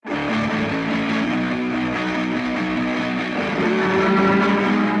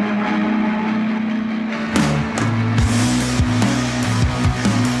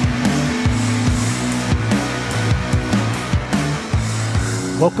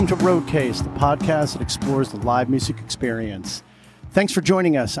Welcome to Roadcase, the podcast that explores the live music experience. Thanks for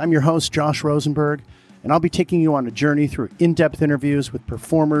joining us. I'm your host, Josh Rosenberg, and I'll be taking you on a journey through in-depth interviews with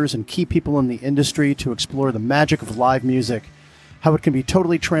performers and key people in the industry to explore the magic of live music, how it can be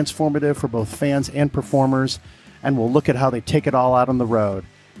totally transformative for both fans and performers, and we'll look at how they take it all out on the road.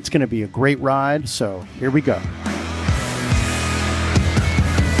 It's going to be a great ride, so here we go.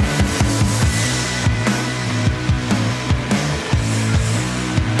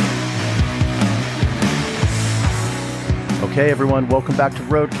 Okay, everyone, welcome back to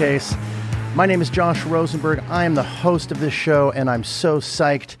Roadcase. My name is Josh Rosenberg. I am the host of this show, and I'm so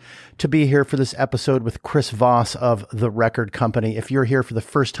psyched to be here for this episode with Chris Voss of The Record Company. If you're here for the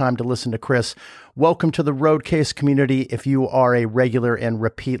first time to listen to Chris, welcome to the Roadcase community. If you are a regular and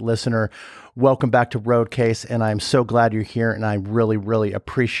repeat listener, welcome back to Roadcase, and I'm so glad you're here, and I really, really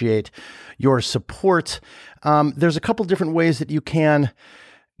appreciate your support. There's a couple different ways that you can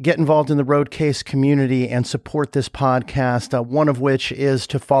get involved in the Roadcase community and support this podcast, one of which is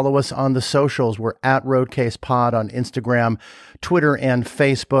to follow us on the socials. We're at Roadcase Pod on Instagram, Twitter, and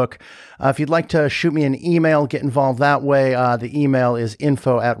Facebook. If you'd like to shoot me an email, get involved that way. The email is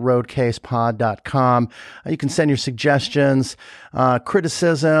info@roadcasepod.com. You can send your suggestions,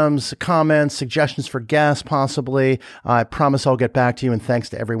 criticisms, comments, suggestions for guests, possibly. I promise I'll get back to you, and thanks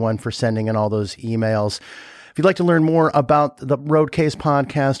to everyone for sending in all those emails. If you'd like to learn more about the Roadcase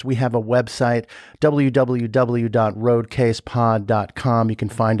podcast, we have a website, www.roadcasepod.com. You can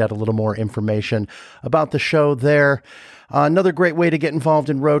find out a little more information about the show there. Another great way to get involved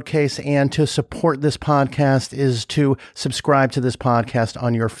in Roadcase and to support this podcast is to subscribe to this podcast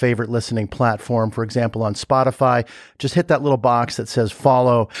on your favorite listening platform. For example, on Spotify, just hit that little box that says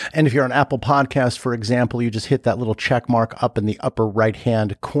follow. And if you're on Apple Podcasts, for example, you just hit that little check mark up in the upper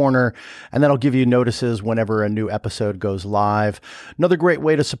right-hand corner, and that'll give you notices whenever a new episode goes live. Another great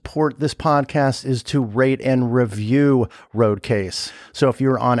way to support this podcast is to rate and review Roadcase. So if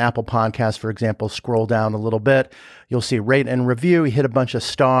you're on Apple Podcasts, for example, scroll down a little bit, you'll see rate and review. You hit a bunch of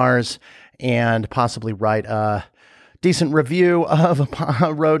stars and possibly write a decent review of a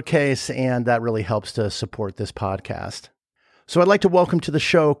Roadcase, and that really helps to support this podcast. So I'd like to welcome to the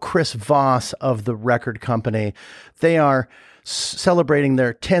show Chris Voss of The Record Company. They are celebrating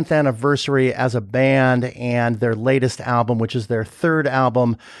their 10th anniversary as a band, and their latest album, which is their third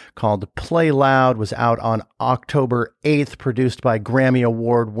album called Play Loud, was out on October 8th, produced by Grammy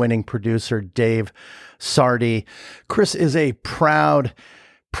Award-winning producer Dave Sardy. Chris is a proud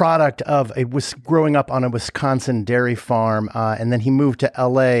product of growing up on a Wisconsin dairy farm, and then he moved to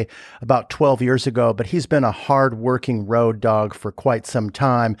LA about 12 years ago, but he's been a hard-working road dog for quite some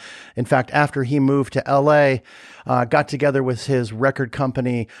time. In fact, after he moved to LA, got together with his record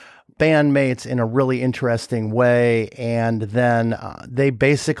company bandmates in a really interesting way, and then they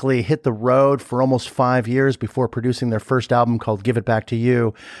basically hit the road for almost 5 years before producing their first album called Give It Back to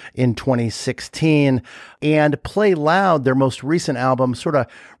You in 2016. And Play Loud, their most recent album, sort of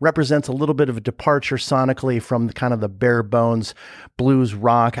represents a little bit of a departure sonically from kind of the bare bones blues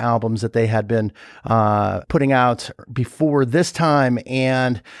rock albums that they had been putting out before this time.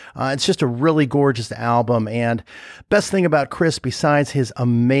 And it's just a really gorgeous album. And best thing about Chris, besides his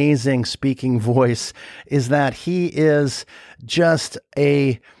amazing speaking voice, is that he is just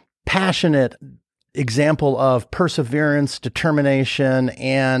a passionate example of perseverance, determination,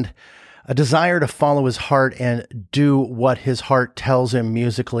 and a desire to follow his heart and do what his heart tells him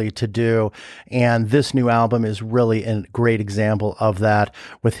musically to do. And this new album is really a great example of that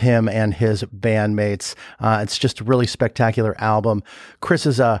with him and his bandmates. It's just a really spectacular album. Chris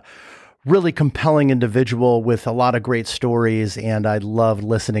is a really compelling individual with a lot of great stories, and I love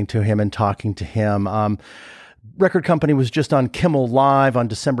listening to him and talking to him. Record Company was just on Kimmel Live on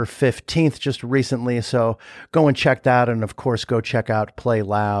December 15th, just recently, so go and check that, and of course, go check out Play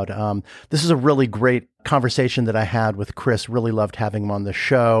Loud. This is a really great conversation that I had with Chris. Really loved having him on the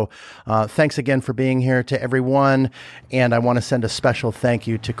show. Thanks again for being here to everyone, and I want to send a special thank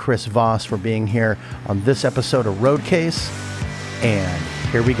you to Chris Voss for being here on this episode of Roadcase, and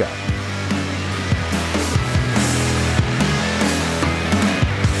here we go.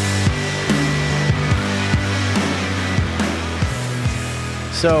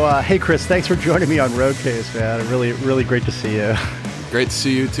 So, hey, Chris, thanks for joining me on Roadcase, man. Really great to see you. Great to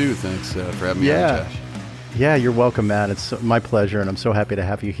see you, too. Thanks for having me on, Josh. Yeah, you're welcome, man. It's my pleasure, and I'm so happy to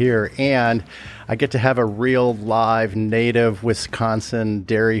have you here. And I get to have a real live native Wisconsin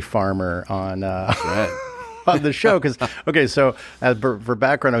dairy farmer on That's right. on the show because, okay, so for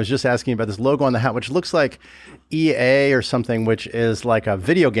background, I was just asking about this logo on the hat, which looks like EA or something, which is like a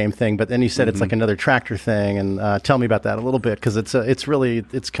video game thing. But then you said it's like another tractor thing, and tell me about that a little bit because it's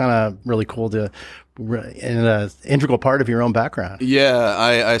kind of really cool to. And an integral part of your own background. Yeah,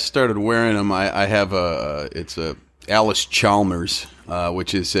 I started wearing them. I have it's a Alice Chalmers,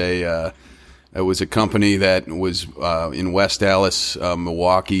 which is it was a company that was in West Allis,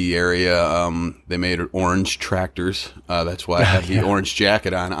 Milwaukee area. They made orange tractors. That's why I have the orange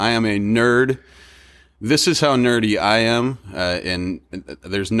jacket on. I am a nerd. This is how nerdy I am, and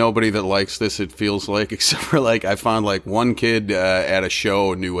there's nobody that likes this, it feels like, except for I found one kid at a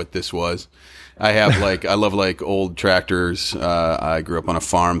show knew what this was. I have I love old tractors. I grew up on a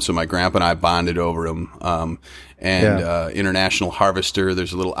farm, so my grandpa and I bonded over them. International Harvester.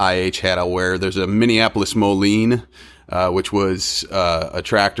 There's a little IH hat I'll wear. There's a Minneapolis Moline, which was a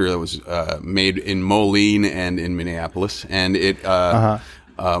tractor that was made in Moline and in Minneapolis, and it's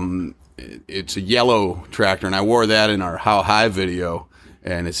a yellow tractor, and I wore that in our How High video.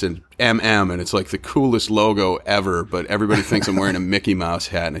 And it's an MM, and it's like the coolest logo ever, but everybody thinks I'm wearing a Mickey Mouse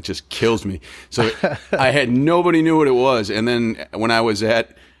hat, and it just kills me. So nobody knew what it was. And then when I was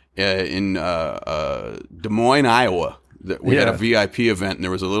in Des Moines, Iowa, we had a VIP event, and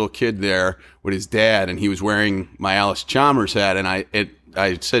there was a little kid there with his dad, and he was wearing my Alice Chalmers hat, and I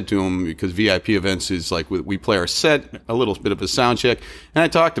said to him, because VIP events is we play our set, a little bit of a sound check, and I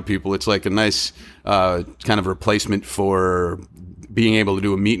talk to people. It's like a nice kind of replacement for being able to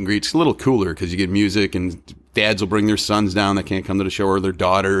do a meet and greet. It's a little cooler because you get music, and dads will bring their sons down that can't come to the show, or their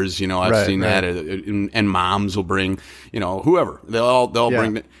daughters. I've seen that, and moms will bring, whoever. They'll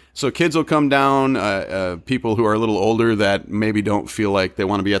bring. So kids will come down. People who are a little older that maybe don't feel like they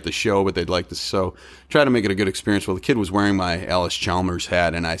want to be at the show, but they'd like to. So try to make it a good experience. Well, the kid was wearing my Alice Chalmers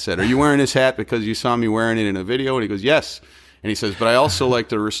hat, and I said, "Are you wearing this hat because you saw me wearing it in a video?" And he goes, "Yes." And he says, "But I also like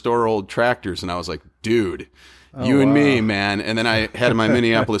to restore old tractors." And I was like, "Dude." And me, man. And then I had my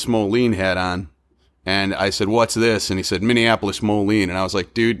Minneapolis Moline hat on, and I said, "What's this?" And he said, "Minneapolis Moline." And I was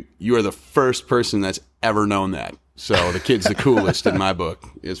like, "Dude, you are the first person that's ever known that." So the kid's the coolest in my book,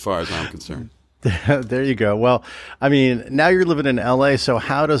 as far as I'm concerned. There you go. Well, I mean, now you're living in LA, so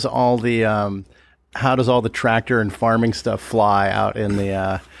how does all the tractor and farming stuff fly out in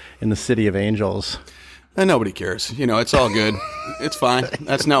the city of Angels? And nobody cares. It's all good. It's fine.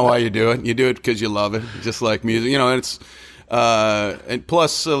 That's not why you do it. You do it because you love it, just like music. It's and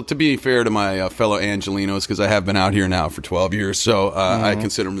plus, to be fair to my fellow Angelinos, because I have been out here now for 12 years, so I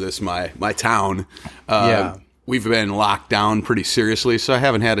consider this my town. We've been locked down pretty seriously, so I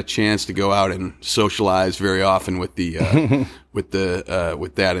haven't had a chance to go out and socialize very often with the with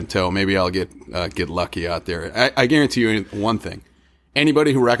that until maybe I'll get lucky out there. I guarantee you one thing: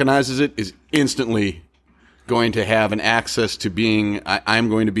 anybody who recognizes it is instantly going to have an access to being. I'm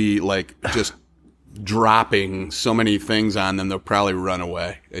going to be just dropping so many things on them, they'll probably run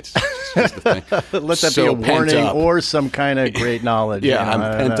away. It's just the thing. Let that be a warning or some kind of great knowledge. Yeah, I'm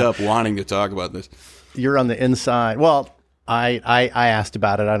pent up wanting to talk about this. You're on the inside. Well, I asked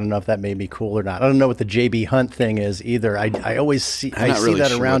about it. I don't know if that made me cool or not. I don't know what the JB Hunt thing is either. I always see I'm not really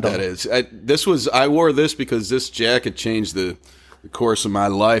that sure around. What that is. I wore this because this jacket changed the course of my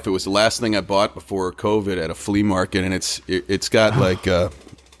life. It was the last thing I bought before COVID at a flea market, and it's got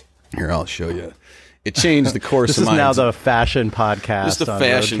here, I'll show you. It changed the course of my... This is now the fashion podcast. This is the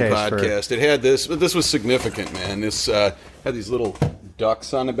fashion podcast. It had this, but this was significant, man. This had these little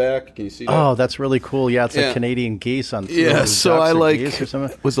ducks on the back. Can you see that? Oh, that's really cool. Yeah, it's like Canadian geese on. Yeah, so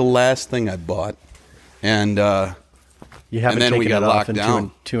it was the last thing I bought, and you haven't and then taken we got it off locked in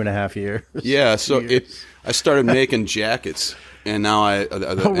down. 2.5 years. Yeah, so I started making jackets, and now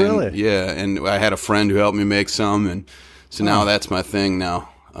really? And I had a friend who helped me make some, and so now that's my thing now.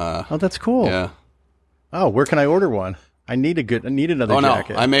 Oh, that's cool. Yeah. Oh, where can I order one? I need another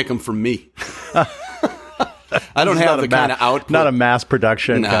jacket. No, I make them for me. I don't have the kind of output. Not a mass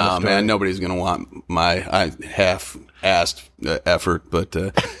production. No, kind of man, nobody's going to want my half-assed effort. But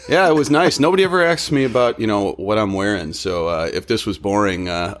yeah, it was nice. Nobody ever asked me about what I'm wearing. So if this was boring,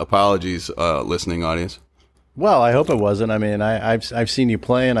 apologies, listening audience. Well, I hope it wasn't. I mean, I've seen you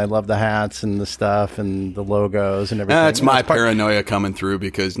play, and I love the hats and the stuff and the logos and everything. That's my paranoia coming through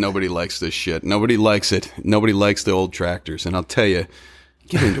because nobody likes this shit. Nobody likes it. Nobody likes the old tractors. And I'll tell you,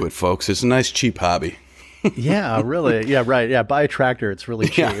 get into it, folks. It's a nice, cheap hobby. Yeah, really. Yeah, right. Yeah, buy a tractor. It's really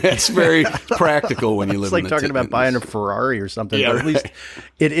cheap. Yeah, it's very practical when you live It's like in the talking about buying a Ferrari or something. Yeah, but at least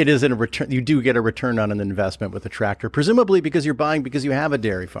it is in a return. You do get a return on an investment with a tractor, presumably because you're buying because you have a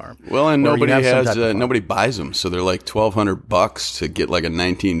dairy farm. Well, and Or you nobody have some has type of farm. nobody buys them, so they're like $1,200 to get like a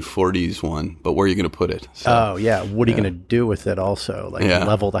 1940s one. But where are you going to put it? So, Oh yeah, what are you going to do with it? Also, like Yeah.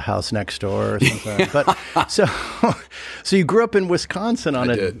 level the house next door or something. But so you grew up in Wisconsin on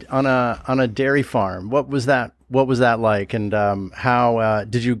I a did. on a dairy farm. What was that? What was that like? And how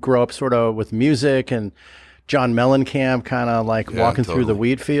did you grow up? Sort of with music and John Mellencamp, kind of like walking through the totally.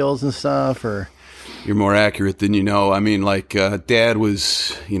 wheat fields and stuff, or You're more accurate than you know. I mean, like Dad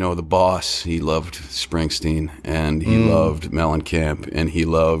was, the boss. He loved Springsteen, and he loved Mellencamp, and he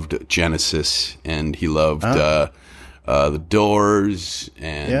loved Genesis, and he loved the Doors,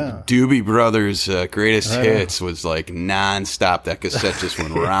 and Yeah. Doobie Brothers' greatest hits was like nonstop. That cassette just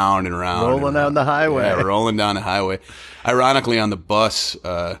went round and round, rolling and down round. the highway. Yeah, rolling down the highway. Ironically, on the bus,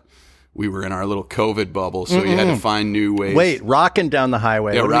 we were in our little COVID bubble, so you had to find new ways. Wait, rocking down the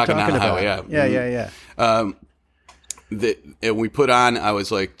highway. Yeah, What are we rocking down talking the about? highway, Yeah. And we put on, I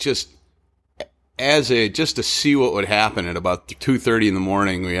was like, just to see what would happen at about 2:30 in the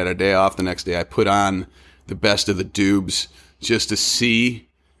morning. We had a day off the next day. I put on the best of the Dubes just to see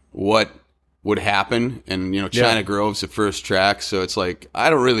what would happen. And, China Grove's the first track. So it's like, I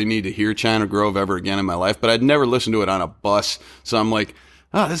don't really need to hear China Grove ever again in my life, but I'd never listened to it on a bus. So I'm like,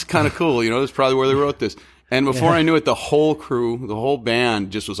 oh, this is kind of cool. This is probably where they wrote this. And before I knew it, the whole crew, the whole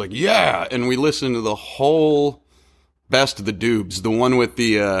band just was like, yeah. And we listened to the whole best of the Dubes, the one with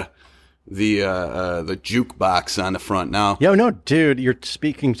the jukebox on the front. Now, Yo, no, dude, you're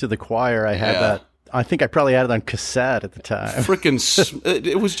speaking to the choir. I had Yeah. that. I think I probably had it on cassette at the time.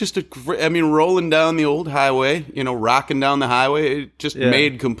 it was just rolling down the old highway, rocking down the highway. It just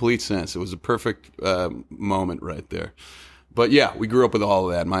made complete sense. It was a perfect moment right there. But yeah, we grew up with all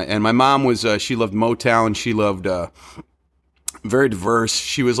of that. My mom was, she loved Motown. She loved, very diverse.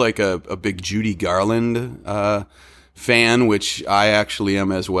 She was like a big Judy Garland, fan, which I actually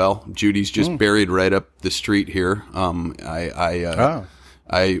am as well. Judy's just buried right up the street here.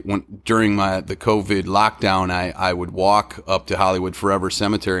 I went during the COVID lockdown. I would walk up to Hollywood Forever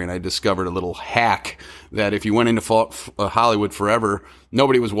Cemetery, and I discovered a little hack that if you went into Hollywood Forever,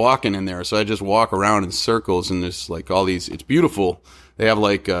 nobody was walking in there. So I just walk around in circles, and there's like all these. It's beautiful. They have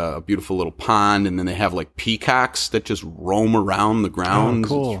like a beautiful little pond, and then they have like peacocks that just roam around the grounds. Oh,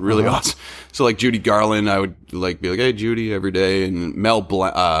 cool. It's really awesome. So like Judy Garland, I would be like, hey Judy, every day, and Mel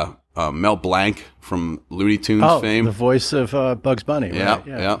Blanc from Looney Tunes fame. The voice of Bugs Bunny. Right?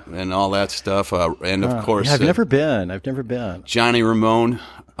 Yeah, and all that stuff. And of course, I've never been. Johnny Ramone.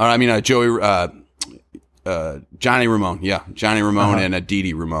 Johnny Ramone. Yeah, Johnny Ramone and Dee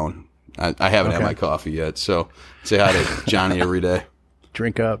Dee Ramone. I haven't had my coffee yet, so say hi to Johnny every day.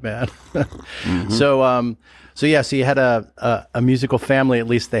 Drink up, man. So you had a musical family. At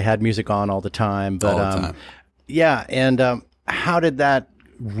least they had music on all the time. But All the time. yeah. And how did that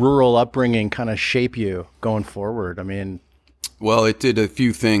rural upbringing kind of shape you going forward? I mean, Well, it did a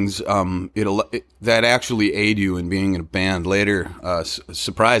few things. That actually aid you in being in a band later.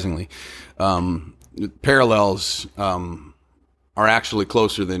 Surprisingly, parallels are actually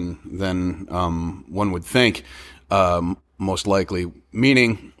closer than one would think. Most likely,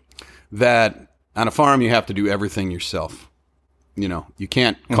 meaning that on a farm you have to do everything yourself. You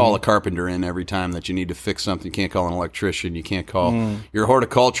can't call a carpenter in every time that you need to fix something. You can't call an electrician. You can't call. You're a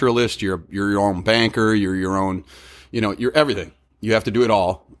horticulturalist. You're your own banker. You're your own. You're everything. You have to do it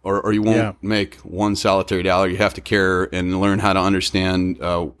all, or you won't make one solitary dollar. You have to care and learn how to understand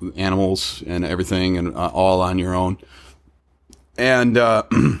animals and everything, and all on your own. And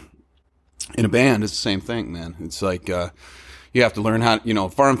in a band, it's the same thing, man. It's like you have to learn how.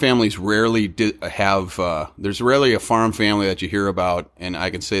 Farm families rarely have. There's rarely a farm family that you hear about, and I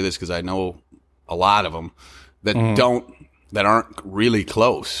can say this because I know a lot of them that aren't really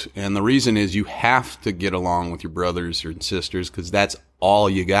close. And the reason is you have to get along with your brothers and sisters because that's all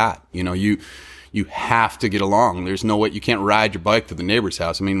you got. You have to get along. There's no way you can't ride your bike to the neighbor's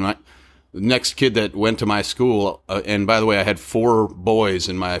house. I mean, the next kid that went to my school, and by the way, I had 4 boys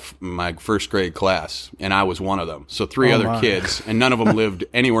in my first grade class, and I was one of them. So 3 other kids, and none of them lived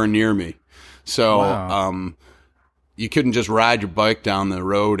anywhere near me. So you couldn't just ride your bike down the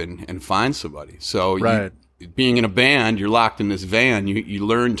road and find somebody. So being in a band, you're locked in this van. You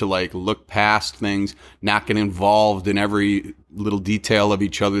learn to like look past things, not get involved in every little detail of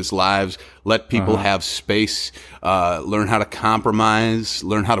each other's lives, let people have space, learn how to compromise,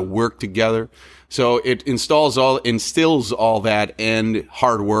 learn how to work together. So it instills all that, and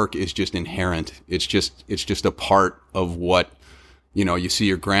hard work is just inherent. It's just a part of what, you know, you see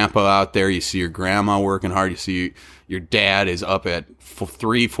your grandpa out there, you see your grandma working hard, you see your dad is up at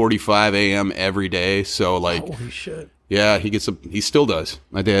 3:45 a.m. every day. So like, holy shit. Yeah, he still does.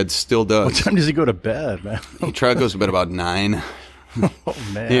 My dad still does. What time does he go to bed, man? He goes to bed about 9. Oh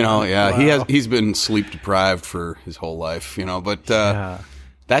man. You know, yeah, wow. he's been sleep deprived for his whole life, you know, but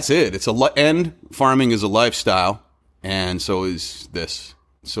that's it. And farming is a lifestyle, and so is this.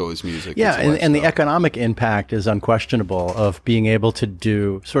 So is music. Yeah, and the economic impact is unquestionable of being able to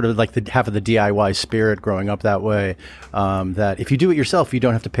do sort of like have the DIY spirit growing up that way. That if you do it yourself, you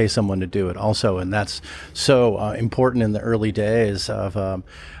don't have to pay someone to do it. Also, and that's so important in the early days of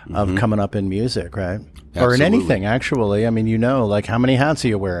coming up in music, right? Absolutely. Or in anything, actually. I mean, you know, like how many hats are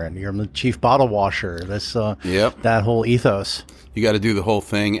you wearing? You're the chief bottle washer. This that whole ethos. You got to do the whole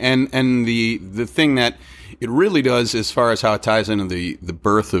thing, and the thing that it really does, as far as how it ties into the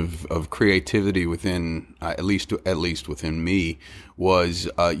birth of creativity within, at least within me, was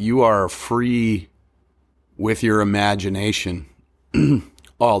you are free with your imagination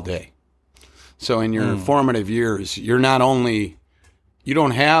all day. So in your formative years, you're not only, you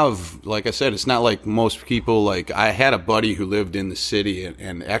don't have, like I said, it's not like most people. Like I had a buddy who lived in the city,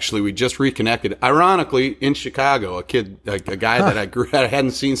 and actually we just reconnected, ironically, in Chicago, a kid, like a guy that I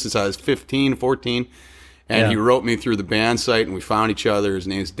hadn't seen since I was 15, 14. And he wrote me through the band site, and we found each other. His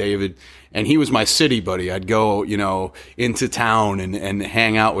name's David, and he was my city buddy. I'd go, you know, into town and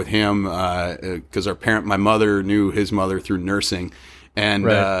hang out with him because my mother knew his mother through nursing, and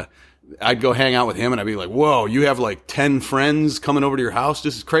I'd go hang out with him, and I'd be like, "Whoa, you have like 10 friends coming over to your house?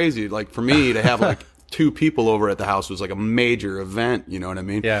 This is crazy!" Like for me to have like 2 people over at the house was like a major event. You know what I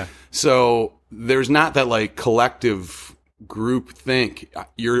mean? Yeah. So there's not that like collective group think.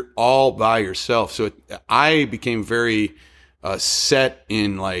 You're all by yourself. So I became very set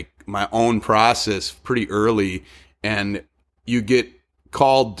in like my own process pretty early, and you get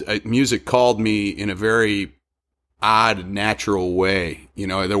called, music called me in a very odd, natural way. You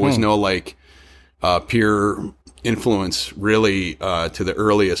know, there was no like peer influence really to the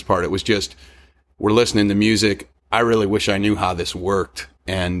earliest part. It was just, we're listening to music. I really wish I knew how this worked.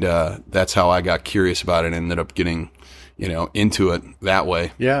 And that's how I got curious about it and ended up getting, you know, into it that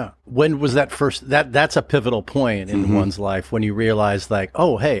way. Yeah. When was that first? That's a pivotal point in one's life when you realize, like,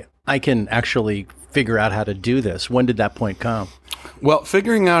 oh, hey, I can actually figure out how to do this. When did that point come? Well,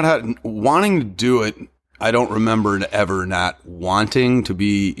 figuring out wanting to do it, I don't remember ever not wanting to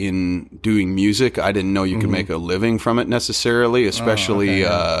be in doing music. I didn't know you could make a living from it necessarily, especially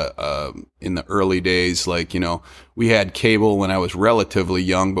in the early days. Like, you know, we had cable when I was relatively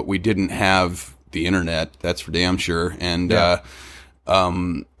young, but we didn't have the internet. That's for damn sure. And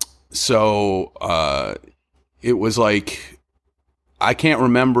so it was like, I can't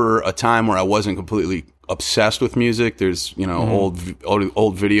remember a time where I wasn't completely obsessed with music. There's, you know,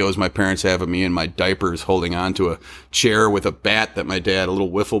 old videos my parents have of me in my diapers holding on to a chair with a bat that a little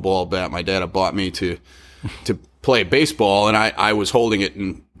wiffle ball bat my dad had bought me to play baseball, and I was holding it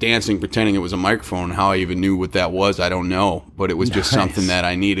and dancing, pretending it was a microphone. How I even knew what that was, I don't know, but it was just something that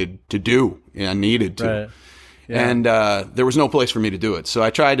I needed to do. I needed to. Right. Yeah. And there was no place for me to do it. So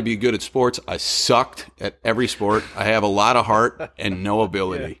I tried to be good at sports. I sucked at every sport. I have a lot of heart and no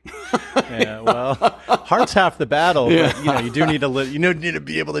ability. Well, heart's half the battle, but you know, you do need to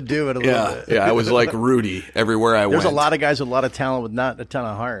be able to do it a little bit. Yeah, I was like Rudy everywhere I went. There's a lot of guys with a lot of talent with not a ton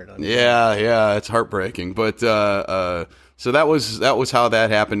of heart. Yeah, it's heartbreaking. But so that was how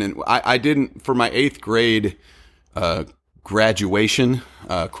that happened. And I didn't, for my 8th grade graduation,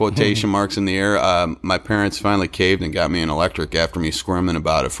 quotation marks in the air, my parents finally caved and got me an electric after me squirming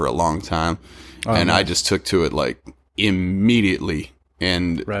about it for a long time. And nice. I just took to it like immediately,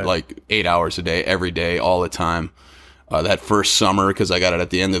 and like 8 hours a day, every day, all the time. That first summer, because I got it at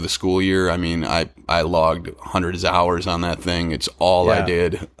the end of the school year, I mean, I logged hundreds of hours on that thing. It's all I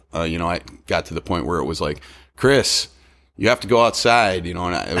did. You know, I got to the point where it was like, Chris, you have to go outside, you know,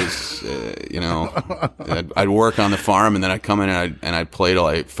 and it was, you know, I'd work on the farm, and then I'd come in and I'd play till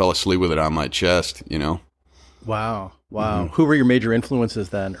I fell asleep with it on my chest, you know. Wow. Who were your major influences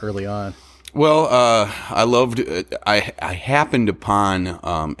then early on? Well, I loved, I happened upon,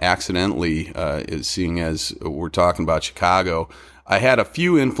 accidentally, seeing as we're talking about Chicago, I had a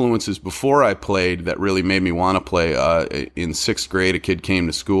few influences before I played that really made me want to play. In 6th grade, a kid came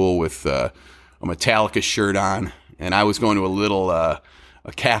to school with a Metallica shirt on, and I was going to a little a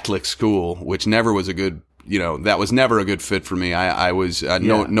Catholic school, which never was a good that was never a good fit for me. I was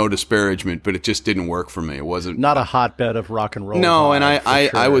no disparagement, but it just didn't work for me. It wasn't not a hotbed of rock and roll. No, and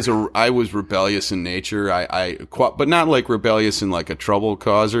I was rebellious in nature. But not like rebellious in like a trouble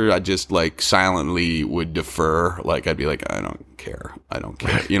causer. I just like silently would defer. Like I'd be like, I don't care.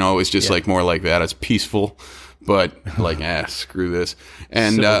 It was just like more like that. It's peaceful. But like, screw this.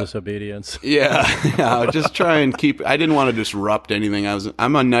 And civil disobedience. Yeah, just try and keep. I didn't want to disrupt anything.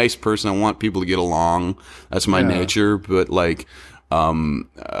 I'm a nice person. I want people to get along. That's my nature. But like,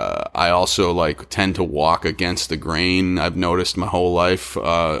 I also like tend to walk against the grain. I've noticed my whole life in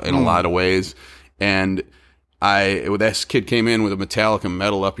a lot of ways. And this kid came in with a Metallica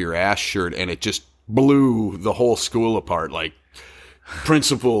Metal Up Your Ass shirt, and it just blew the whole school apart. Like,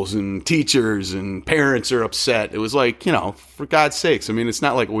 principals and teachers and parents are upset. It was like, for God's sakes. I mean, it's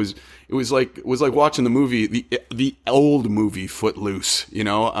not like it was like watching the movie, the old movie Footloose,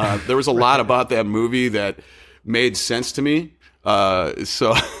 there was a lot about that movie that made sense to me.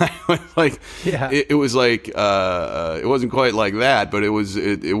 So I was like, it was like, it wasn't quite like that, but it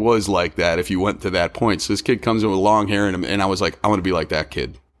was like that if you went to that point. So this kid comes in with long hair and I was like, I want to be like that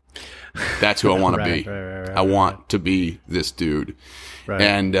kid. That's who I want to be. I want to be this dude. Right.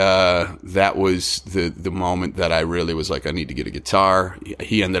 And that was the moment that I really was like, I need to get a guitar.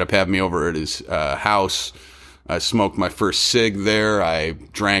 He ended up having me over at his house. I smoked my first cig there. I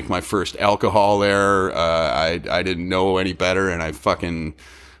drank my first alcohol there. I didn't know any better, and I fucking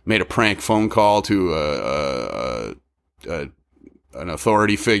made a prank phone call to an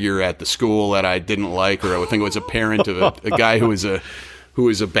authority figure at the school that I didn't like, or I would think it was a parent of a guy who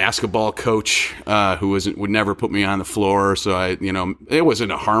was a basketball coach, would never put me on the floor. So it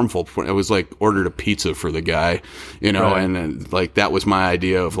wasn't a harmful point. It was like ordered a pizza for the guy, right. And like, that was my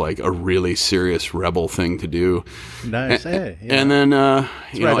idea of like a really serious rebel thing to do. Nice. And then,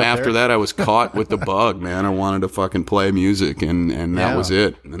 after that I was caught with the bug, man. I wanted to fucking play music and that was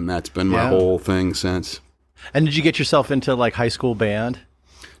it. And that's been my whole thing since. And did you get yourself into like high school band?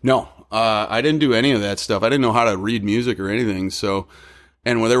 No, I didn't do any of that stuff. I didn't know how to read music or anything. So,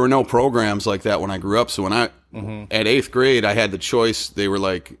 and there were no programs like that when I grew up. So when at 8th grade, I had the choice. There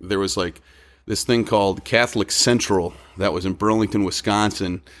was like this thing called Catholic Central that was in Burlington,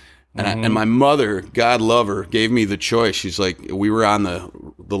 Wisconsin. And my mother, God love her, gave me the choice. She's like, we were on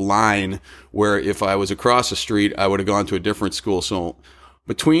the line where if I was across the street, I would have gone to a different school. So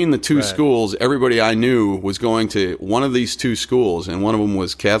between the two schools, everybody I knew was going to one of these two schools, and one of them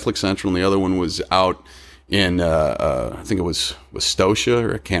was Catholic Central, and the other one was out in, I think it was Scotia,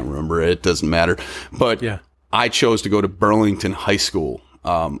 or I can't remember. It doesn't matter. But I chose to go to Burlington High School.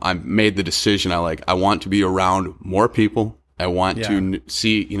 I made the decision. I want to be around more people. I want to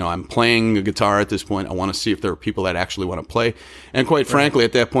see, I'm playing a guitar at this point. I want to see if there are people that actually want to play. And quite frankly,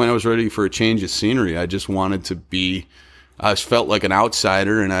 at that point, I was ready for a change of scenery. I just wanted to be, I felt like an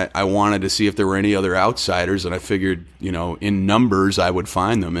outsider, and I wanted to see if there were any other outsiders. And I figured, in numbers, I would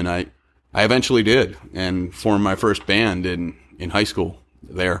find them. And I eventually did, and formed my first band in high school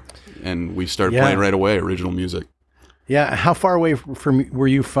there. And we started playing right away, original music. Yeah. How far away were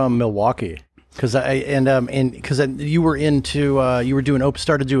you from Milwaukee? Because you were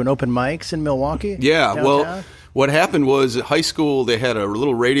started doing open mics in Milwaukee. Yeah. Downtown? Well, what happened was at high school they had a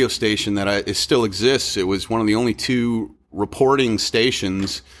little radio station it still exists. It was one of the only two reporting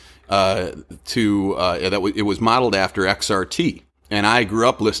stations it was modeled after XRT. And I grew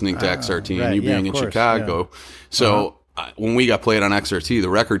up listening to XRT, and you being in Chicago. Yeah. So when we got played on XRT, the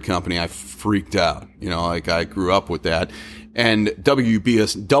record company, I freaked out. I grew up with that. And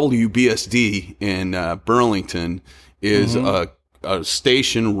WBSD in Burlington is a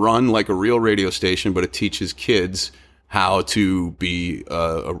station run like a real radio station, but it teaches kids how to be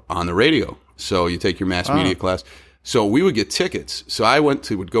on the radio. So you take your mass media class. So we would get tickets. So I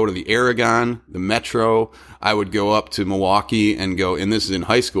would go to the Aragon, the Metro. I would go up to Milwaukee and and this is in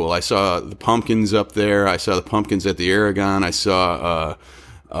high school. I saw the Pumpkins up there. I saw the Pumpkins at the Aragon. I saw,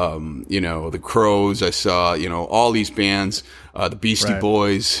 the Crows. I saw, all these bands, the Beastie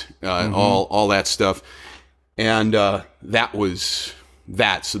Boys, all that stuff. And, that was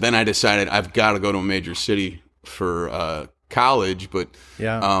that. So then I decided I've got to go to a major city for, college, but,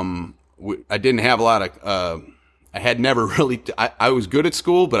 I didn't have a lot of, I had never really. I was good at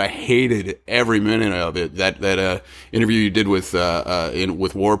school, but I hated every minute of it. That interview you did with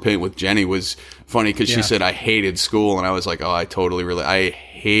Warpaint with Jenny was funny because she said I hated school, and I was like, oh, I totally really. I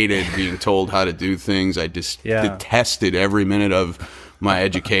hated being told how to do things. I just detested every minute of my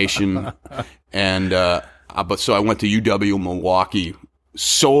education, and so I went to UW Milwaukee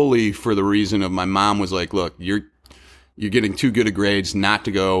solely for the reason of my mom was like, look, you're getting too good of grades not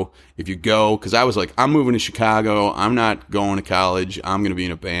to go. If you go, because I was like, I'm moving to Chicago. I'm not going to college. I'm going to be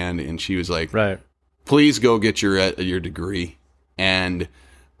in a band. And she was like, right. Please go get your degree. And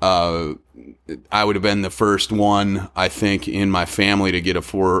I would have been the first one, I think, in my family to get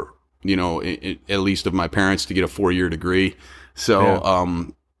a at least of my parents to get a 4-year degree.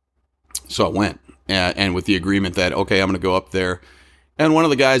 So, so I went, and with the agreement that, okay, I'm going to go up there. And one of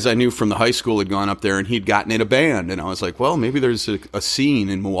the guys I knew from the high school had gone up there and he'd gotten in a band. And I was like, well, maybe there's a scene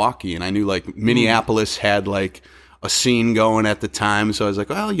in Milwaukee. And I knew like Minneapolis had like a scene going at the time. So I was like,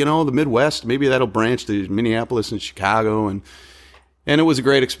 well, the Midwest, maybe that'll branch to Minneapolis and Chicago. And it was a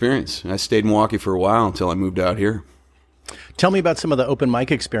great experience. I stayed in Milwaukee for a while until I moved out here. Tell me about some of the open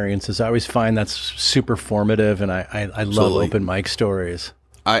mic experiences. I always find that's super formative, and I love open mic stories.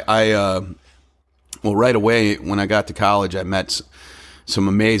 Well, right away when I got to college, I met some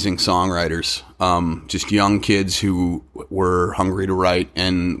amazing songwriters, just young kids who were hungry to write,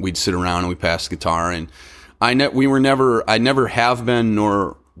 and we'd sit around and we'd pass the guitar. And I never have been,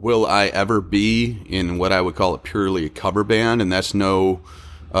 nor will I ever be in what I would call purely a cover band. And that's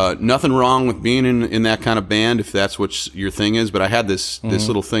nothing wrong with being in that kind of band if that's what your thing is. But I had this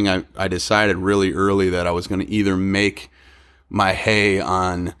little thing. I decided really early that I was going to either make my hay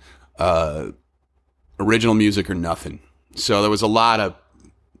on original music or nothing. So there was a lot of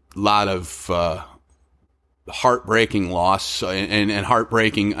heartbreaking loss and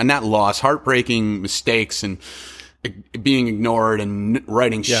heartbreaking mistakes and being ignored and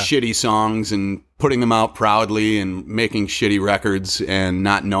writing shitty songs and putting them out proudly and making shitty records and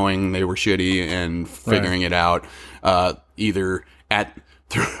not knowing they were shitty and figuring it out either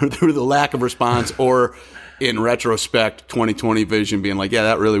through the lack of response or in retrospect 2020 vision being like, yeah,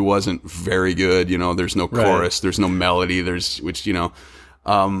 that really wasn't very good. There's no chorus, there's no melody, which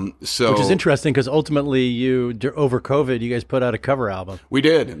is interesting because ultimately over COVID, you guys put out a cover album. We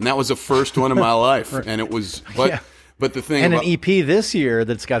did. And that was the first one in my life. And it was, but the thing, and an EP this year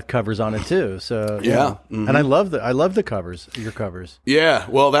that's got covers on it too. So mm-hmm. And I love the covers, your covers. Yeah.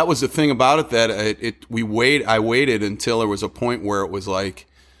 Well, that was the thing about it that I waited until there was a point where it was like,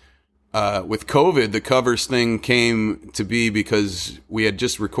 with COVID, the covers thing came to be because we had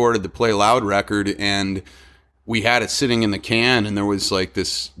just recorded the Play Loud record and we had it sitting in the can, and there was like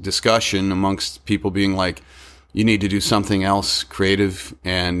this discussion amongst people being like, you need to do something else creative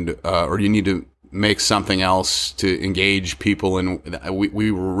and, or you need to make something else to engage people. And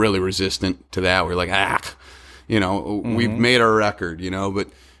we were really resistant to that. We were like, we've made our record, but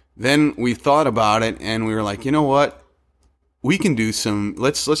then we thought about it and we were like, you know what? We can do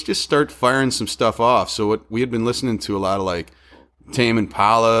let's just start firing some stuff off. So what we had been listening to a lot of like Tame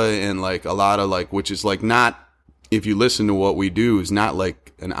Impala and like a lot of like, which is like not, if you listen to what we do, is not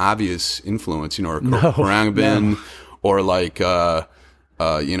like an obvious influence, or Khruangbin or like,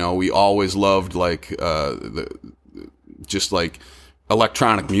 we always loved like, just like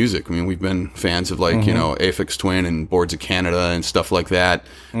electronic music. I mean, we've been fans of like, Aphex Twin and Boards of Canada and stuff like that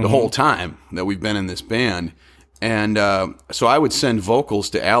the whole time that we've been in this band. And so I would send vocals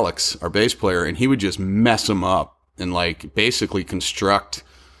to Alex, our bass player, and he would just mess them up and like basically construct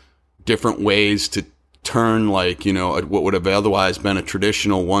different ways to turn like, what would have otherwise been a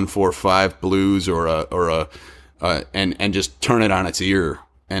traditional 1-4-5 blues and just turn it on its ear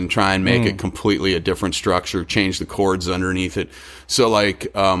and try and make it completely a different structure, change the chords underneath it. So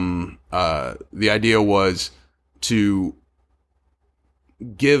like the idea was to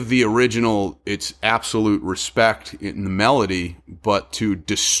give the original its absolute respect in the melody, but to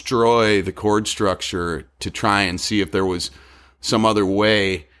destroy the chord structure to try and see if there was some other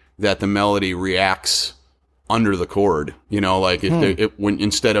way that the melody reacts under the chord. Like if when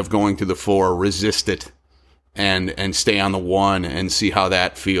instead of going to the 4, resist it and stay on the 1 and see how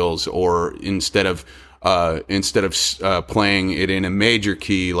that feels, or instead of playing it in a major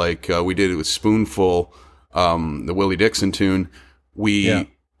key like we did it with Spoonful, the Willie Dixon tune. We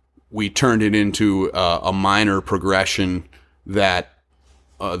turned it into a minor progression that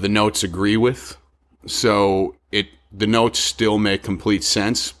the notes agree with. So the notes still make complete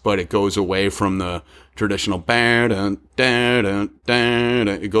sense, but it goes away from the traditional it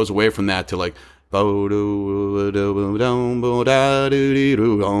goes away from that to like and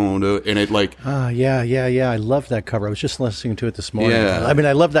it like I love that cover. I was just listening to it this morning. I mean,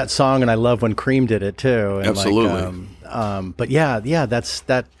 I love that song, and I love when Cream did it too. And absolutely. But that's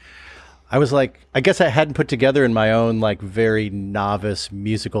that. I was like, I guess I hadn't put together in my own like very novice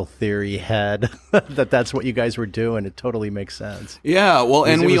musical theory head that's what you guys were doing. It totally makes sense. Yeah, well,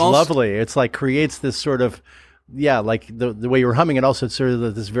 and it was lovely. It's like creates this sort of like the way you were humming it, also it's sort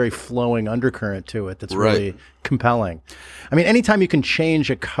of this very flowing undercurrent to it that's really compelling. I mean, anytime you can change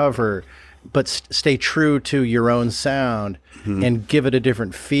a cover but stay true to your own sound and give it a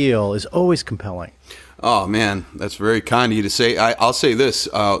different feel is always compelling. Oh, man, that's very kind of you to say. I'll say this.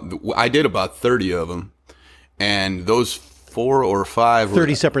 I did about 30 of them, and those 4 or 5 were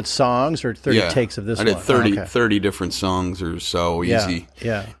 30 separate songs or 30 takes of this one? I did 30 different songs or so, easy.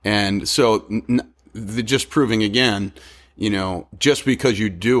 Yeah. And so just proving again, just because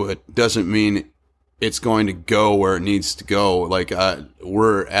you do it doesn't mean it's going to go where it needs to go. Like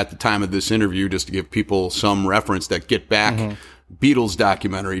we're at the time of this interview, just to give people some reference, that Get Back Beatles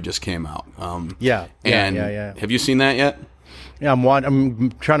documentary just came out. Yeah. Have you seen that yet? Yeah,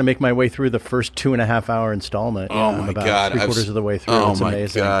 I'm trying to make my way through the first 2.5-hour installment. Oh my about God! 3/4 of the way through. It's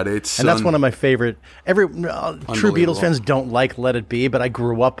amazing. Oh my God! And that's one of my favorite. True Beatles fans don't like Let It Be, but I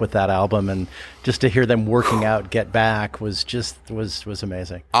grew up with that album, and just to hear them working out Get Back was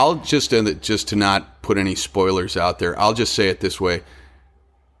amazing. I'll just to not put any spoilers out there, I'll just say it this way: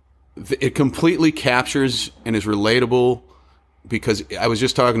 it completely captures and is relatable. Because I was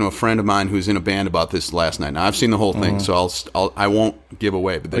just talking to a friend of mine who's in a band about this last night. Now I've seen the whole thing, so I won't give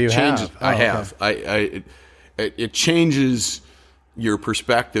away. But that changes. Have? I have. Okay. It changes your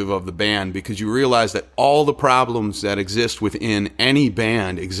perspective of the band, because you realize that all the problems that exist within any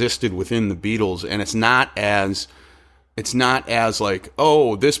band existed within the Beatles, and it's not as like,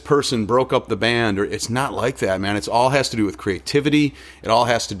 oh, this person broke up the band, or it's not like that, man. It all has to do with creativity. It all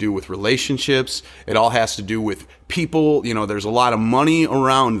has to do with relationships. It all has to do with people. There's a lot of money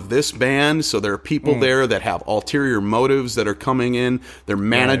around this band, so there are people there that have ulterior motives that are coming in. Their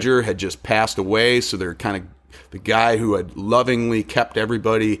manager had just passed away, so they're kind of the guy who had lovingly kept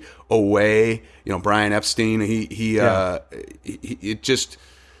everybody away. Brian Epstein. It just,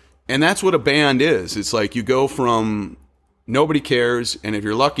 and that's what a band is. It's like you go from nobody cares, and if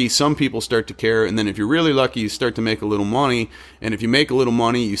you're lucky, some people start to care, and then if you're really lucky, you start to make a little money, and if you make a little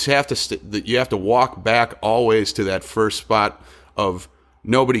money, you have to walk back always to that first spot of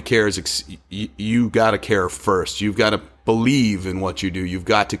nobody cares. You got to care first. You've got to believe in what you do. You've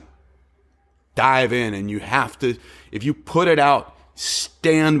got to dive in, and you have to, if you put it out,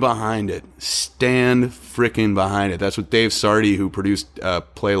 stand behind it. Stand freaking behind it. That's what Dave Sardy, who produced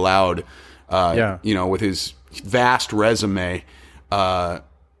Play Loud, with his vast resume, and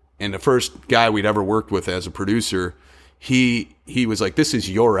the first guy we'd ever worked with as a producer, he was like, this is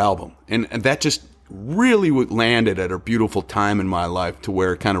your album. And that just really landed at a beautiful time in my life, to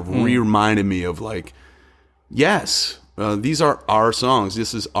where it kind of reminded me of like, yes, these are our songs.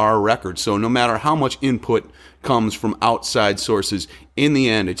 This is our record. So no matter how much input comes from outside sources, in the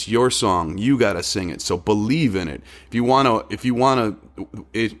end, it's your song. You got to sing it. So believe in it. If you want to,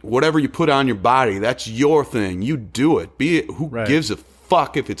 whatever you put on your body, that's your thing. You do it. Who gives a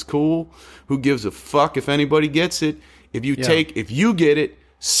fuck if it's cool? Who gives a fuck if anybody gets it? If you get it,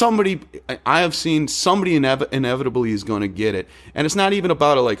 I have seen somebody inevitably is going to get it. And it's not even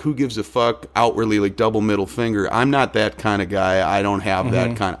about a, like, who gives a fuck outwardly, like double middle finger. I'm not that kind of guy. I don't have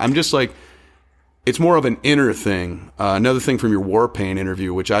that kind. I'm just like, it's more of an inner thing. Another thing from your Warpaint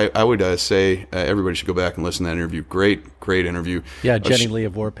interview, which I would say everybody should go back and listen to that interview. Great interview. Yeah, Jenny Lee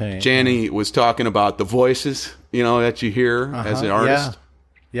of Warpaint. Jenny was talking about the voices, that you hear as an artist.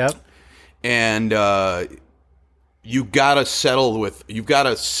 Yeah. Yep. And you've got to settle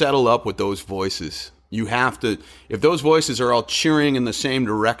up with those voices. You have to, if those voices are all cheering in the same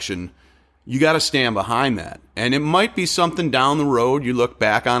direction, you got to stand behind that. And it might be something down the road you look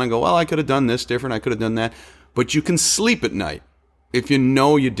back on and go, well, I could have done this different. I could have done that. But you can sleep at night if you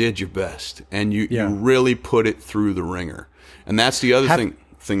know you did your best and you really put it through the ringer. And that's the other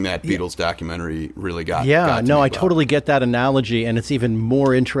thing that Beatles documentary really got. Yeah, no, I totally get that analogy. And it's even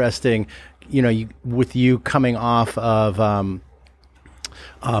more interesting, with you coming off of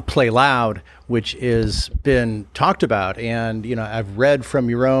Play Loud, which has been talked about. And, I've read from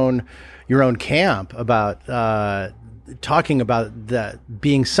your own camp about talking about that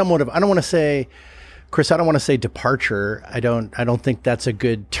being somewhat of, I don't want to say, Chris, I don't want to say departure. I don't think that's a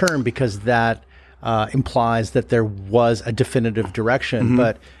good term, because that implies that there was a definitive direction,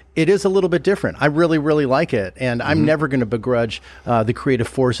 but it is a little bit different. I really, really like it. And I'm never going to begrudge the creative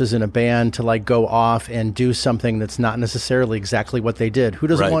forces in a band to like go off and do something that's not necessarily exactly what they did. Who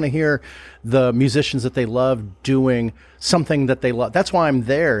doesn't want to hear the musicians that they love doing something that they love? That's why I'm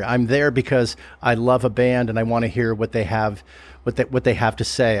there. I'm there because I love a band and I want to hear what they have, what they have to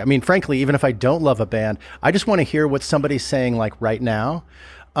say. I mean, frankly, even if I don't love a band, I just want to hear what somebody's saying like right now.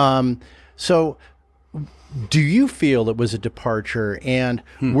 So Do you feel it was a departure? And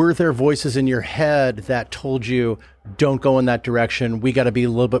were there voices in your head that told you, don't go in that direction? We got to be a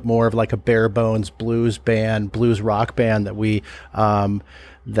little bit more of like a bare bones blues band, blues rock band that we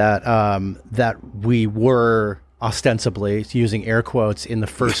were ostensibly, using air quotes, in the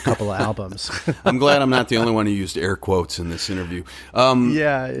first couple of albums. I'm glad I'm not the only one who used air quotes in this interview.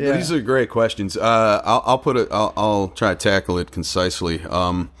 Yeah. These are great questions. I'll try to tackle it concisely.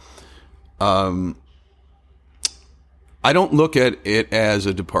 I don't look at it as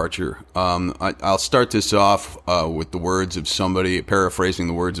a departure. I'll start this off with the words of somebody, paraphrasing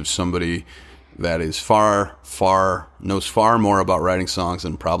the words of somebody that is knows far more about writing songs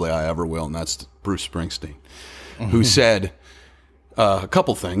than probably I ever will, and that's Bruce Springsteen, who said a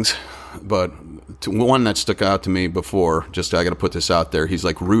couple things, but one that stuck out to me before, just I got to put this out there, he's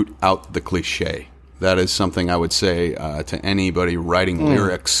like, root out the cliche. That is something I would say to anybody writing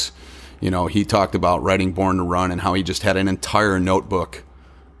lyrics. You know, he talked about writing Born to Run and how he just had an entire notebook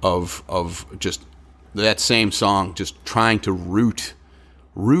of just that same song, just trying to root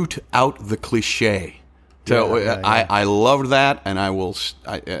out the cliche. So I loved that, and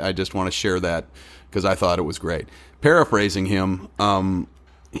I just want to share that because I thought it was great. Paraphrasing him,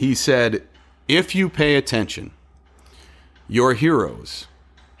 he said, "If you pay attention, your heroes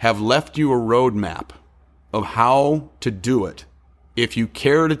have left you a roadmap of how to do it. If you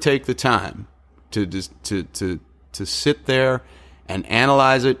care to take the time to sit there and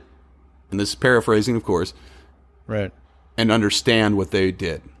analyze it," and this is paraphrasing, of course, right, and understand what they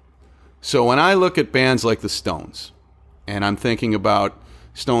did. So when I look at bands like the Stones, and I'm thinking about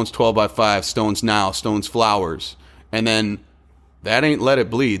Stones 12 by 5, Stones Now, Stones Flowers, and then that ain't Let It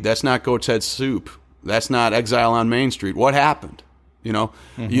Bleed, that's not Goat's Head Soup, that's not Exile on Main Street. What happened? You know,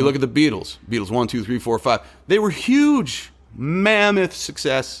 you look at the Beatles 1, 2, 3, 4, 5. They were huge, mammoth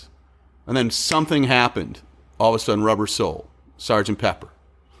success, and then something happened. All of a sudden, Rubber Soul, Sgt. Pepper.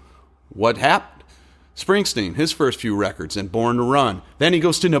 What happened? Springsteen, his first few records, and Born to Run. Then he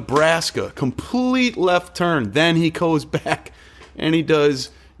goes to Nebraska, complete left turn. Then he goes back and he does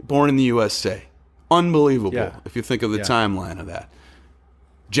Born in the USA. Unbelievable, if you think of the timeline of that.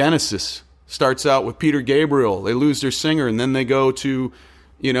 Genesis starts out with Peter Gabriel. They lose their singer, and then they go to,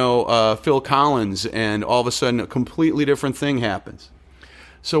 Phil Collins, and all of a sudden a completely different thing happens.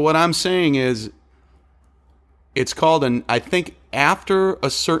 So what I'm saying is, it's called I think after a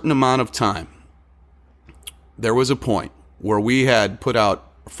certain amount of time, there was a point where we had put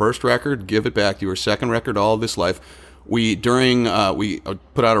out a first record, Give It Back to You, our second record, All of This Life. We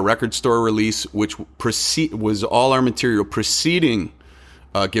put out a record store release, which was all our material preceding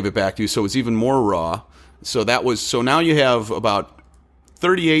Give It Back to You, so it was even more raw. So now you have about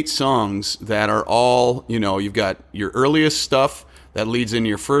 38 songs that are all, you've got your earliest stuff that leads into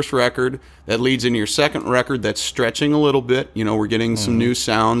your first record, that leads into your second record that's stretching a little bit. We're getting some new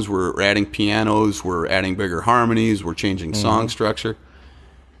sounds, we're adding pianos, we're adding bigger harmonies, we're changing song structure.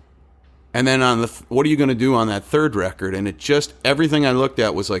 And then what are you going to do on that third record? And everything I looked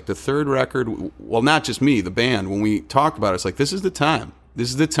at was like the third record, well, not just me, the band, when we talked about it, it's like, this is the time. This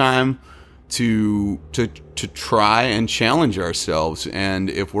is the time to try and challenge ourselves. And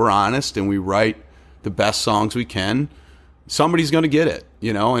if we're honest and we write the best songs we can, somebody's going to get it,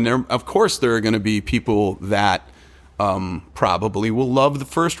 And of course, there are going to be people that probably will love the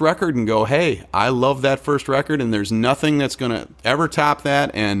first record and go, hey, I love that first record, and there's nothing that's going to ever top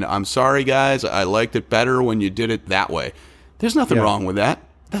that, and I'm sorry, guys, I liked it better when you did it that way. There's nothing wrong with that.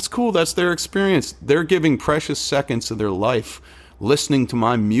 That's cool. That's their experience. They're giving precious seconds of their life listening to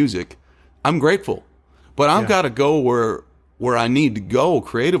my music. I'm grateful. But I've got to go where I need to go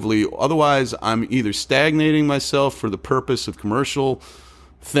creatively. Otherwise, I'm either stagnating myself for the purpose of commercial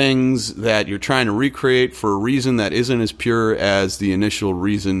things that you're trying to recreate for a reason that isn't as pure as the initial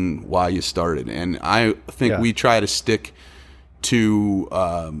reason why you started. And I think we try to stick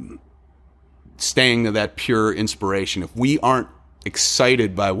to staying to that pure inspiration. If we aren't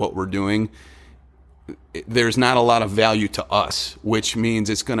excited by what we're doing, there's not a lot of value to us, which means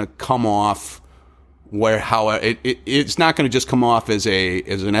it's going to come off it's not going to just come off as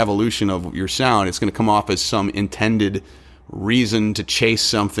an evolution of your sound. It's going to come off as some intended reason to chase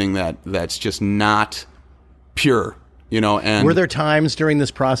something that's just not pure, And were there times during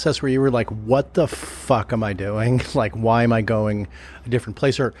this process where you were like, what the fuck am I doing? Like, why am I going a different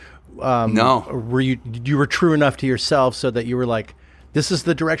place? Or no, or were you were true enough to yourself so that you were like, this is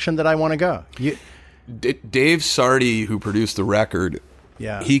the direction that I want to go? Dave Sardi, who produced the record,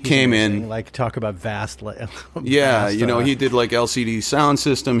 he came in, like, talk about vast. He did like LCD Sound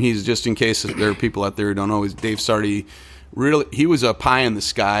System. He's, just in case there are people out there who don't know, Dave Sardi really, he was a pie in the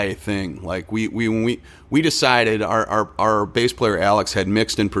sky thing. Like when we decided our bass player Alex had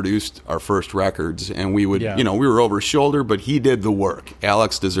mixed and produced our first records, and we would, we were over his shoulder, but he did the work.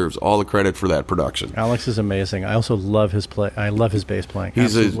 Alex deserves all the credit for that production. Alex is amazing. I also love his play. I love his bass playing.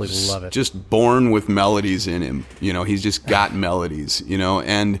 Absolutely love it. Just born with melodies in him. He's just got melodies.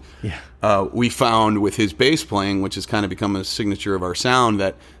 And we found with his bass playing, which has kind of become a signature of our sound,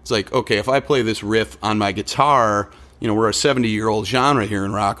 that it's like, okay, if I play this riff on my guitar, we're a 70-year-old genre here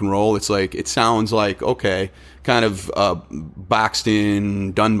in rock and roll. It's like, it sounds like, okay, kind of boxed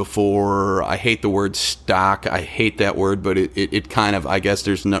in, done before. I hate the word stock. I hate that word, but it kind of, I guess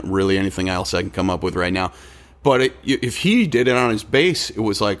there's not really anything else I can come up with right now. But if he did it on his bass, it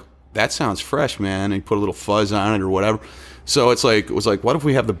was like, that sounds fresh, man. And he put a little fuzz on it or whatever. So it was like, what if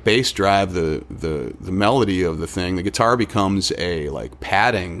we have the bass drive the melody of the thing? The guitar becomes a like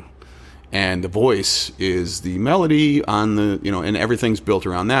padding, and the voice is the melody on the, and everything's built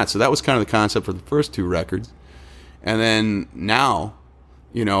around that. So that was kind of the concept for the first two records. And then now,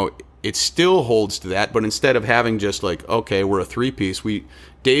 it still holds to that, but instead of having just like, okay, we're a three-piece,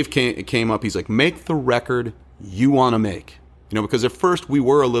 Dave came up, he's like, make the record you want to make. Because at first we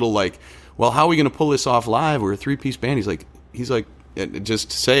were a little like, well, how are we going to pull this off live? We're a three-piece band. He's like,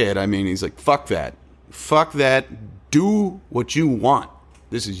 just to say it, he's like, fuck that. Fuck that. Do what you want.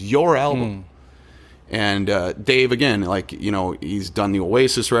 This is your album. And Dave, again, he's done the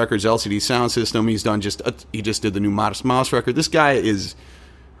Oasis records, LCD Sound System. He's done he just did the new Modest Mouse record. This guy he's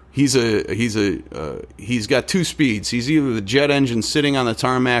got two speeds. He's either the jet engine sitting on the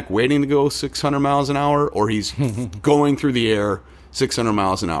tarmac waiting to go 600 miles an hour, or he's going through the air 600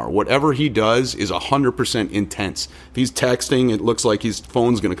 miles an hour. Whatever he does is 100% intense. If he's texting, it looks like his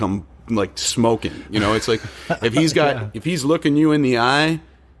phone's going to come like smoking. It's like if he's looking you in the eye,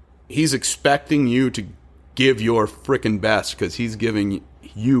 he's expecting you to give your frickin' best because he's giving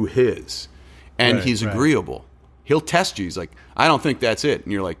you his, and he's agreeable. He'll test you. He's like, I don't think that's it,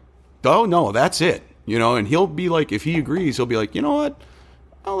 and you're like, oh no, that's it. And he'll be like, if he agrees, he'll be like, you know what?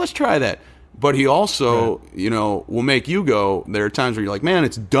 Oh, let's try that. But he also, will make you go. There are times where you're like, man,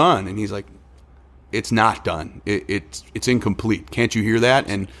 it's done, and he's like, it's not done. It's incomplete. Can't you hear that?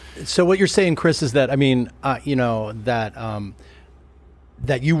 And so what you're saying, Chris, is that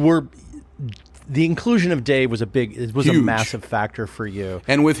that you were, the inclusion of Dave was huge. A massive factor for you.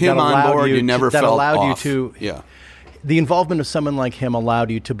 And with him on board, you never felt off. The involvement of someone like him allowed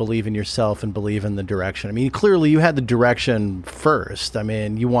you to believe in yourself and believe in the direction. Clearly you had the direction first.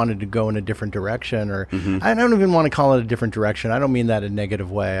 You wanted to go in a different direction, or I don't even want to call it a different direction. I don't mean that in a negative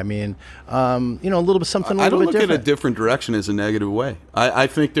way. A little bit something a little bit different. I don't look at a different direction as a negative way. I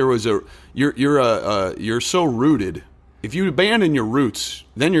think there was you're so rooted. If you abandon your roots,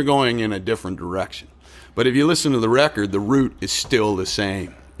 then you're going in a different direction. But if you listen to the record, the root is still the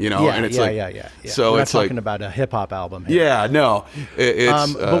same. And it's So we're it's not talking about a hip hop album here. Yeah, no.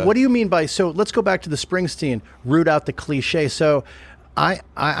 But what do you mean by, so let's go back to the Springsteen, root out the cliche. So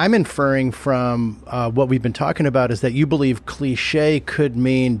I'm inferring from what we've been talking about is that you believe cliche could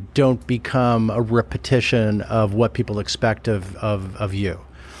mean don't become a repetition of what people expect of you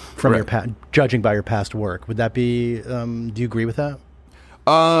from your judging by your past work. Would that be, do you agree with that?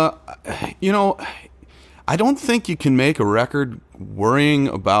 I don't think you can make a record worrying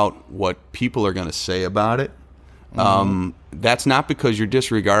about what people are going to say about it. That's not because you're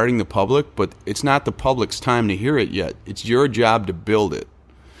disregarding the public, but it's not the public's time to hear it yet. It's your job to build it.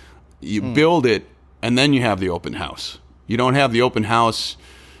 You build it, and then you have the open house. You don't have the open house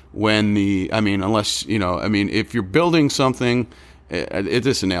when unless, if you're building something,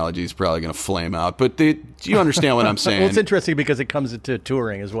 this analogy is probably going to flame out, but do you understand what I'm saying? Well, it's interesting because it comes into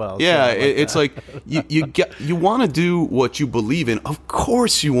touring as well. Yeah, so it's like you want to do what you believe in. Of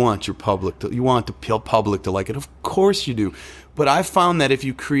course, you want the public to like it. Of course, you do. But I found that if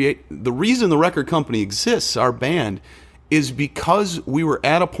you create, the reason the record company exists, our band, is because we were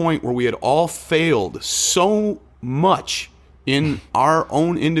at a point where we had all failed so much in our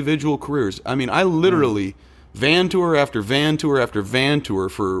own individual careers. I literally. Van tour after van tour after van tour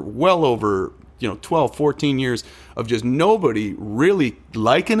for well over 12, 14 years of just nobody really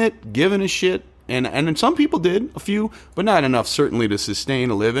liking it, giving a shit. And some people did, a few, but not enough certainly to sustain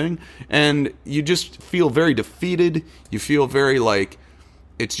a living. And you just feel very defeated. You feel very like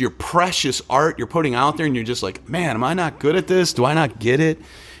it's your precious art you're putting out there, and you're just like, man, am I not good at this? Do I not get it?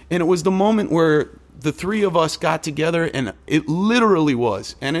 And it was the moment where the three of us got together, and it literally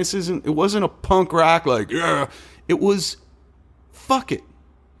was. And it wasn't a punk rock like, yeah. It was, fuck it.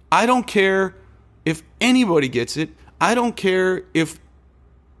 I don't care if anybody gets it. I don't care if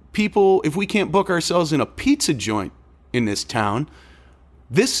we can't book ourselves in a pizza joint in this town.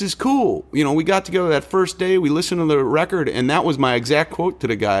 This is cool. You know, we got together that first day. We listened to the record, and that was my exact quote to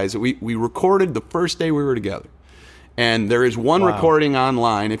the guys. We recorded the first day we were together. And there is one recording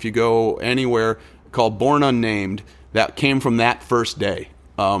online, if you go anywhere, called Born Unnamed, that came from that first day.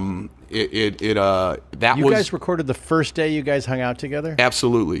 You guys recorded the first day you guys hung out together?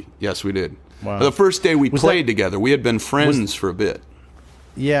 Absolutely. Yes, we did. Wow. The first day we played together. We had been friends for a bit.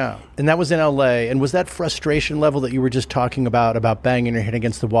 Yeah, and that was in L.A. And was that frustration level that you were just talking about banging your head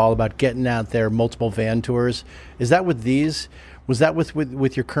against the wall, about getting out there, multiple van tours? Is that with these? Was that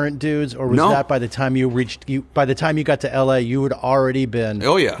with your current dudes, or was that by the time you got to L.A., you had already been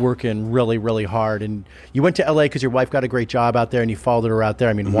working really, really hard? And you went to L.A. because your wife got a great job out there, and you followed her out there.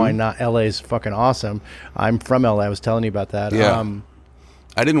 I mean, why not? L.A. is fucking awesome. I'm from L.A. I was telling you about that. Yeah.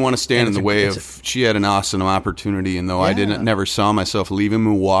 I didn't want to stand in the way of. She had an awesome opportunity, and though I never saw myself leaving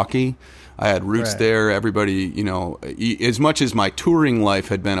Milwaukee, I had roots there. Everybody, you know, as much as my touring life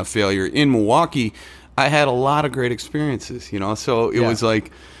had been a failure in Milwaukee, I had a lot of great experiences. You know, so it was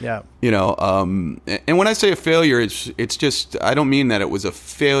like, you know, and when I say a failure, it's just, I don't mean that it was a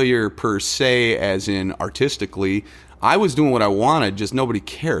failure per se, as in artistically. I was doing what I wanted, just nobody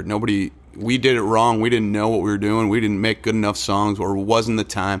cared. We did it wrong. We didn't know what we were doing. We didn't make good enough songs, or it wasn't the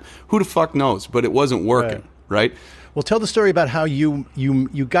time. Who the fuck knows? But it wasn't working, right? Well, tell the story about how you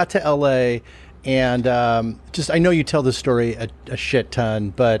got to L.A. and I know you tell this story a shit ton,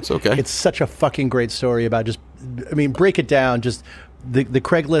 but it's such a fucking great story about break it down. Just the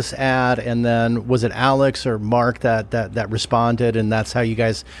Craigslist ad, and then was it Alex or Mark that responded, and that's how you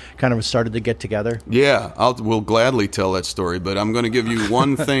guys kind of started to get together? Yeah, we'll gladly tell that story, but I'm going to give you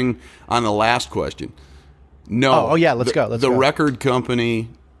one thing on the last question. No. Let's go. The record company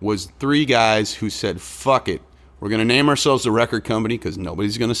was 3 guys who said, fuck it. We're going to name ourselves the record company because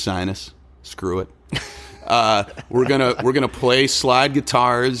nobody's going to sign us. Screw it. We're gonna play slide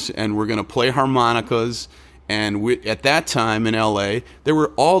guitars, and we're going to play harmonicas. And at that time in L.A., there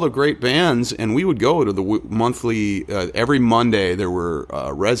were all the great bands, and we would go to the monthly. Every Monday there were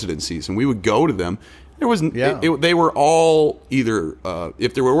residencies, and we would go to them. There was they were all either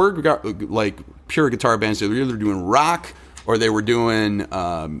if there were like pure guitar bands, they were either doing rock or they were doing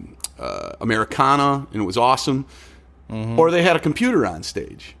Americana, and it was awesome. Or they had a computer on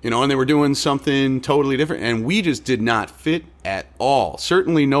stage, you know, and they were doing something totally different, and we just did not fit at all.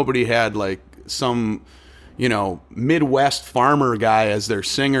 Certainly, nobody had like some, you know, Midwest farmer guy as their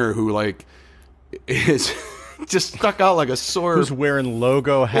singer who like is just stuck out like a sore. Who's wearing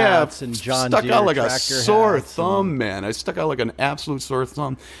logo hats and John Deere stuck out like a sore hats thumb, man. I stuck out like an absolute sore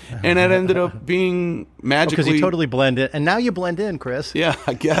thumb, and it ended up being magically because you totally blend in, and now you blend in, Chris. Yeah,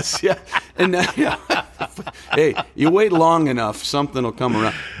 I guess. Yeah, and now, hey, you wait long enough, something will come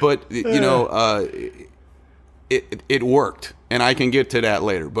around. But you know, it worked. And I can get to that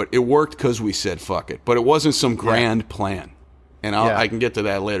later, but it worked because we said fuck it. But it wasn't some grand plan, and I can get to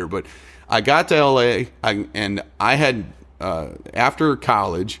that later. But I got to L.A. and I had after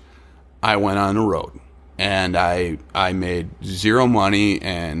college, I went on the road, and I made zero money,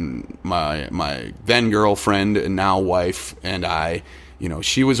 and my then girlfriend and now wife and I, you know,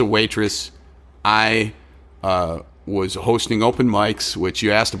 she was a waitress. I was hosting open mics, which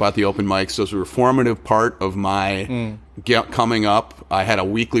you asked about the open mics. Those were a formative part of my coming up. I had a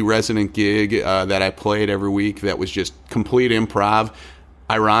weekly resident gig that I played every week that was just complete improv.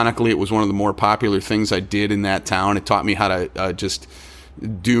 Ironically, it was one of the more popular things I did in that town. It taught me how to just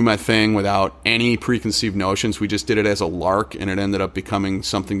do my thing without any preconceived notions. We just did it as a lark, and it ended up becoming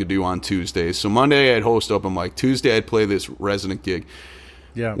something to do on Tuesdays. So Monday, I'd host open mic. Tuesday, I'd play this resident gig.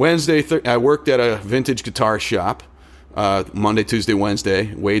 Yeah. Wednesday, I worked at a vintage guitar shop. Monday, Tuesday,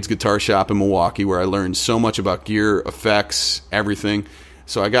 Wednesday, Wade's Guitar Shop in Milwaukee, where I learned so much about gear, effects, everything.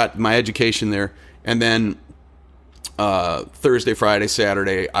 So I got my education there. And then Thursday, Friday,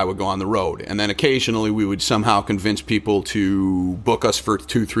 Saturday, I would go on the road. And then occasionally we would somehow convince people to book us for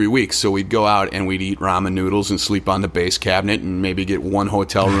 2-3 weeks. So we'd go out and we'd eat ramen noodles and sleep on the bass cabinet and maybe get one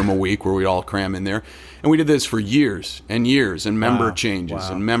hotel room a week where we'd all cram in there. And we did this for years and years, and member changes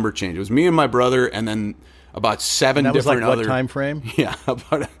and member changes. It was me and my brother, and then about 7 and that different was like other. What time frame? Yeah.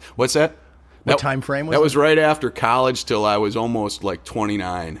 What's that? What time frame was that? That was right after college till I was almost like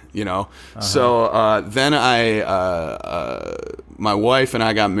 29, you know. So then my wife and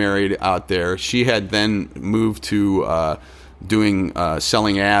I got married out there. She had then moved to doing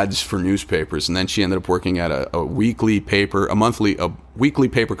selling ads for newspapers, and then she ended up working at a weekly paper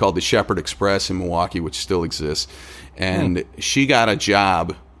called the Shepherd Express in Milwaukee, which still exists. And she got a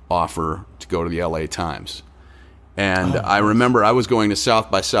job offer to go to the LA Times. And I remember I was going to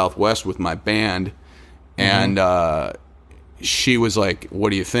South by Southwest with my band, And she was like,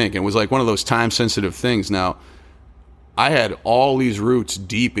 what do you think? And it was like one of those time-sensitive things. Now, I had all these roots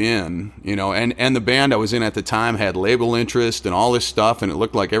deep in, and the band I was in at the time had label interest and all this stuff, and it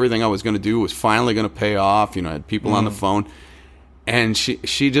looked like everything I was going to do was finally going to pay off. I had people on the phone. And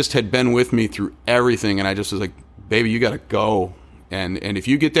she just had been with me through everything, and I just was like, baby, you got to go. And if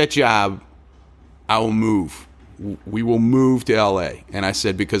you get that job, I will move. We will move to L.A. And I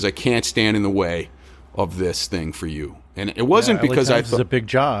said, because I can't stand in the way of this thing for you. And it wasn't because I thought it's a big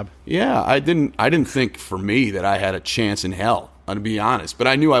job. Yeah, I didn't think for me that I had a chance in hell, to be honest. But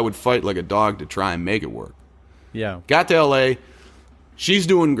I knew I would fight like a dog to try and make it work. Yeah. Got to L.A. She's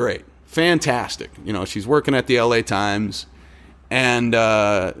doing great. Fantastic. She's working at the L.A. Times. And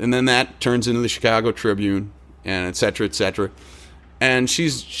then that turns into the Chicago Tribune, and et cetera, et cetera. And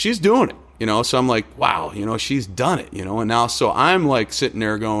she's doing it, So I'm like, wow, she's done it, And now, so I'm like sitting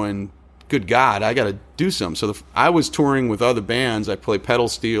there going, good God, I got to do something. So I was touring with other bands. I play pedal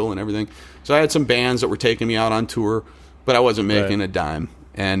steel and everything. So I had some bands that were taking me out on tour, but I wasn't making a dime.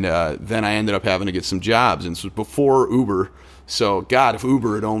 And then I ended up having to get some jobs. And this was before Uber. So, God, if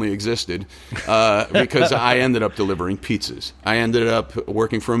Uber had only existed, because I ended up delivering pizzas. I ended up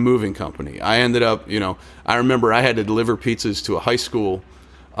working for a moving company. I ended up, I remember I had to deliver pizzas to a high school,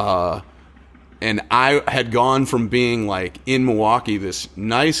 and I had gone from being, like, in Milwaukee, this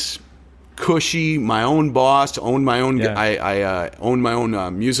nice, cushy, my own boss, owned my own, I owned my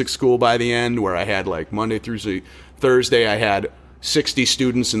own music school by the end, where I had, like, Monday through Thursday, I had 60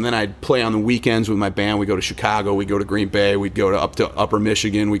 students, and then I'd play on the weekends with my band. We'd go to Chicago, we'd go to Green Bay, we'd go to Upper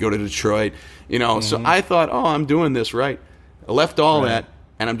Michigan, we'd go to Detroit, So I thought, I'm doing this right. I left all that,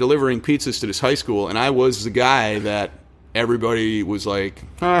 and I'm delivering pizzas to this high school, and I was the guy that everybody was like,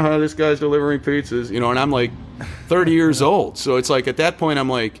 this guy's delivering pizzas, and I'm like 30 years old. So it's like, at that point, I'm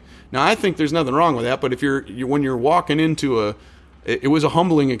like, now I think there's nothing wrong with that, but if when you're walking into it was a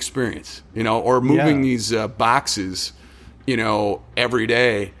humbling experience, or moving these boxes, every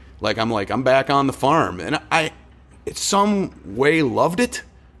day, I'm back on the farm, and I some way loved it,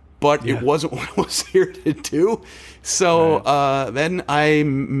 but it wasn't what I was here to do. So then I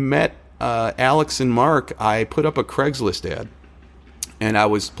met Alex and Mark. I put up a Craigslist ad, and I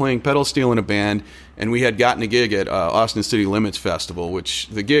was playing pedal steel in a band, and we had gotten a gig at Austin City Limits Festival, which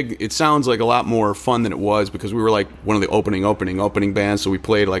the gig, it sounds like a lot more fun than it was, because we were like one of the opening bands, so we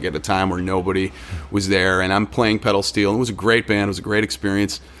played like at a time where nobody was there, and I'm playing pedal steel, and it was a great band, it was a great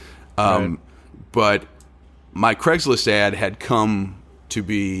experience. But my Craigslist ad had come to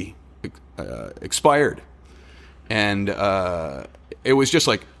be expired, and it was just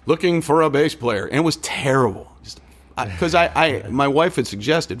like, looking for a bass player, and it was terrible. Because my wife had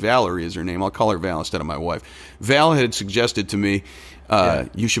suggested, Valerie is her name, I'll call her Val instead of my wife. Val had suggested to me,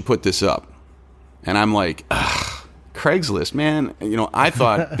 you should put this up. And I'm like, Craigslist, man, I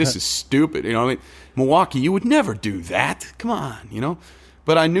thought, this is stupid. Milwaukee, you would never do that. Come on,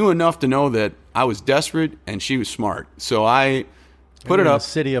 But I knew enough to know that I was desperate and she was smart. So I put it up. A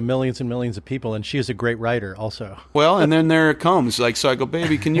city of millions and millions of people, and she is a great writer also. Well, and then there it comes. So I go,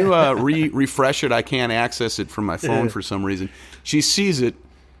 baby, can you refresh it? I can't access it from my phone for some reason. She sees it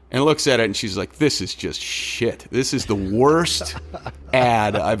and looks at it, and she's like, this is just shit. This is the worst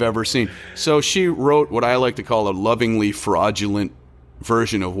ad I've ever seen. So she wrote what I like to call a lovingly fraudulent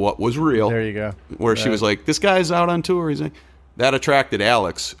version of what was real. There you go. Where she was like, this guy's out on tour. He's like, that attracted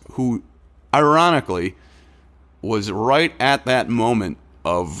Alex, who ironically was right at that moment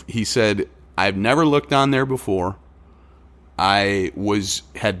he said, I've never looked on there before. He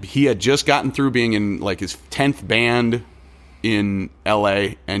had just gotten through being in like his 10th band in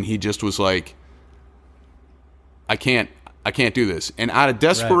LA, and he just was like, I can't do this. And out of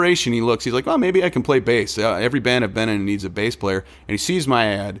desperation, He looks, he's like, oh, maybe I can play bass. Every band I've been in needs a bass player. And he sees my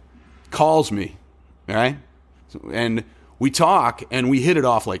ad, calls me, right? And we talk, and we hit it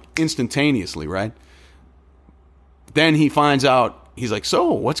off like instantaneously, right? Then he finds out, he's like,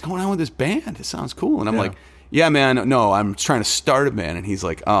 so what's going on with this band? It sounds cool. And I'm like, yeah, man, no, I'm trying to start a band. And he's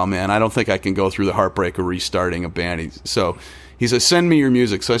like, oh, man, I don't think I can go through the heartbreak of restarting a band. So he says, send me your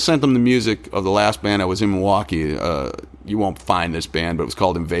music. So I sent him the music of the last band I was in Milwaukee. You won't find this band, but it was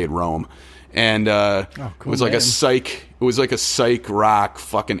called Invade Rome. And cool, it was like a psych rock,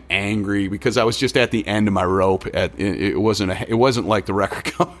 fucking angry, because I was just at the end of my rope. It wasn't like the record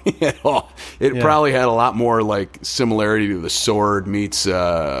company at all. It probably had a lot more like similarity to The Sword meets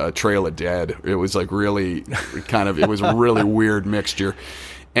Trail of Dead. It was like really it was a really weird mixture.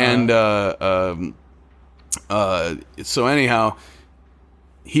 And so anyhow,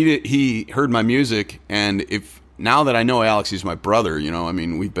 he heard my music, and now that I know Alex, he's my brother,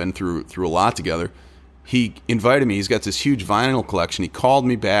 we've been through a lot together. he invited me. He's got this huge vinyl collection. He called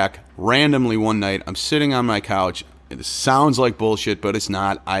me back randomly one night. I'm sitting on my couch. It sounds like bullshit, but it's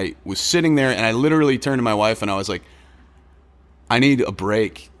not. I was sitting there, and I literally turned to my wife, and I was like, I need a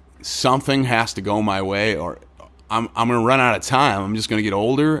break. Something has to go my way, or I'm going to run out of time. I'm just going to get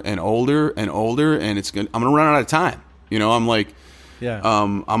older and older and older, and I'm going to run out of time. You know, I'm like,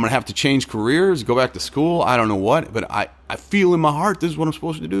 I'm going to have to change careers, go back to school. I don't know what, but I feel in my heart this is what I'm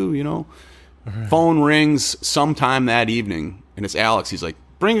supposed to do, you know. Right. Phone rings sometime that evening, and it's Alex. He's like,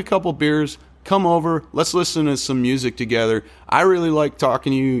 bring a couple beers, come over, let's listen to some music together. I really like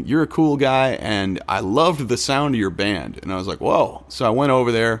talking to you. You're a cool guy, and I loved the sound of your band. And I was like, whoa. So I went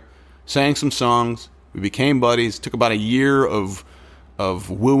over there, sang some songs. We became buddies. Took about a year of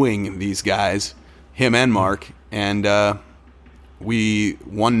wooing these guys, him and Mark. And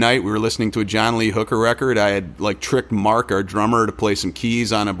one night we were listening to a John Lee Hooker record. I had like tricked Mark, our drummer, to play some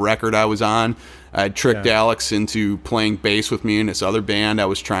keys on a record I was on. I had tricked Alex into playing bass with me in this other band I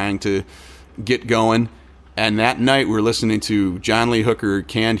was trying to get going. And that night we were listening to John Lee Hooker,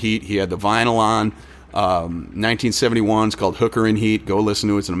 Canned Heat. He had the vinyl on. 1971. It's called Hooker in Heat. Go listen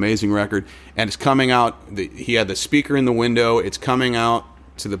to it. It's an amazing record. And it's coming out. He had the speaker in the window. It's coming out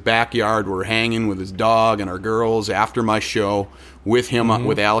to the backyard. We're hanging with his dog and our girls after my show with him,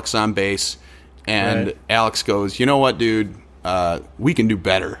 with Alex on bass. And Alex goes, you know what, dude? We can do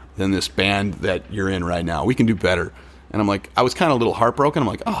better than this band that you're in right now. We can do better. And I'm like, I was kind of a little heartbroken. I'm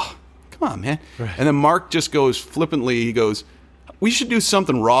like, oh, come on, man. Right. And then Mark just goes flippantly, he goes, we should do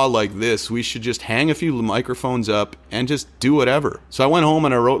something raw like this. We should just hang a few microphones up and just do whatever. So I went home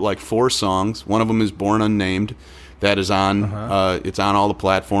and I wrote like 4 songs. One of them is Born Unnamed. That is on, it's on all the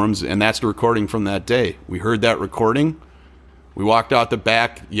platforms. And that's the recording from that day. We heard that recording. We walked out the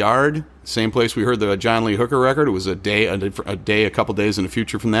backyard, same place we heard the John Lee Hooker record. It was a couple days in the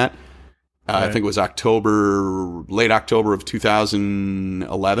future from that. I think it was late October of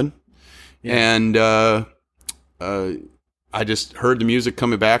 2011. Yeah. And I just heard the music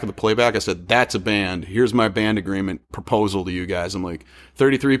coming back of the playback. I said, that's a band. Here's my band agreement proposal to you guys. I'm like,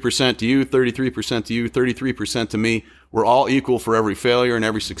 33% to you, 33% to you, 33% to me. We're all equal for every failure and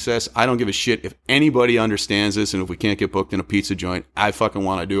every success. I don't give a shit if anybody understands this, and if we can't get booked in a pizza joint, I fucking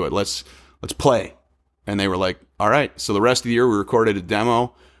want to do it. Let's play. And they were like, all right. So the rest of the year we recorded a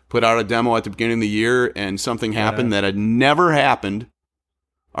demo, put out a demo at the beginning of the year, and something happened that had never happened.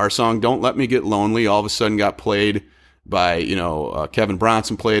 Our song Don't Let Me Get Lonely all of a sudden got played by, Kevin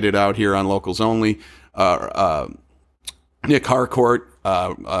Bronson played it out here on Locals Only. Nick Harcourt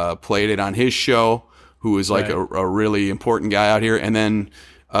played it on his show, who is like a really important guy out here. And then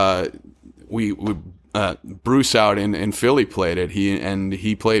Bruce out in Philly played it. He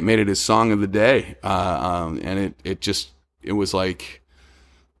made it his song of the day. And it was like,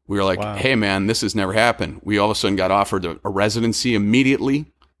 we were like, wow. Hey man, this has never happened. We all of a sudden got offered a residency immediately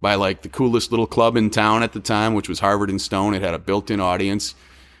by like the coolest little club in town at the time, which was Harvard and Stone. It had a built-in audience.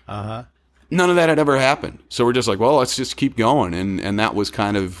 None of that had ever happened. So we're just like, well, let's just keep going. And that was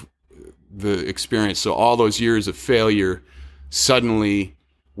kind of the experience. So all those years of failure, suddenly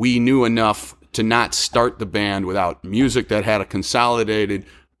we knew enough to not start the band without music that had a consolidated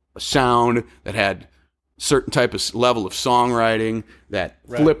sound, that had certain type of level of songwriting, that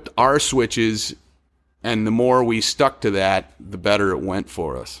flipped our switches. And the more we stuck to that, the better it went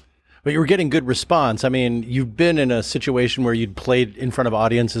for us. But you were getting good response. I mean, you've been in a situation where you'd played in front of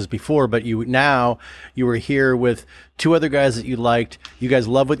audiences before, but you were here with 2 other guys that you liked. You guys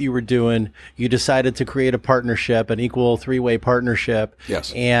loved what you were doing. You decided to create a partnership, an equal 3-way partnership.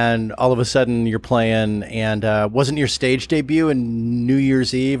 Yes. And all of a sudden you're playing, and wasn't your stage debut in New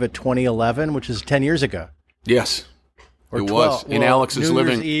Year's Eve at 2011, which is 10 years ago? Yes. It was in Alex's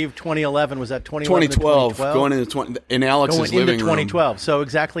living. New Year's Eve 2011, was that 2012? Going into in Alex's living room. 2012, so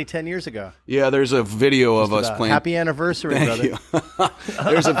exactly 10 years ago. Yeah, there's a video of us playing. Happy anniversary, brother.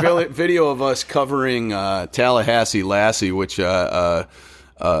 There's a video of us covering Tallahassee Lassie, which was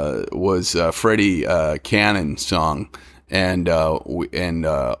Freddie Cannon's song, and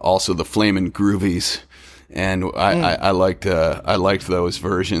also the Flamin' Groovies. And I liked those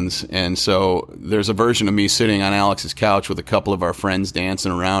versions. And so there's a version of me sitting on Alex's couch with a couple of our friends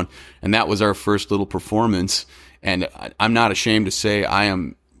dancing around, and that was our first little performance. And I'm not ashamed to say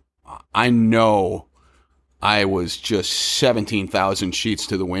I know I was just 17,000 sheets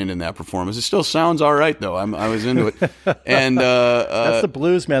to the wind in that performance. It still sounds all right, though. I was into it. And that's the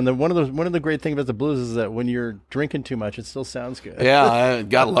blues, man. One of the great things about the blues is that when you're drinking too much, it still sounds good. Yeah, I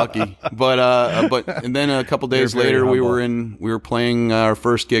got lucky. But and then a couple days later, we were playing our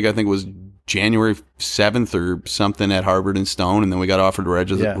first gig. I think it was January 7th or something at Harvard and Stone, and then we got offered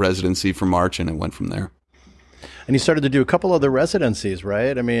a residency for March, and it went from there. And you started to do a couple other residencies,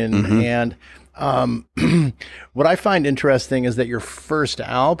 right? I mean, and what I find interesting is that your first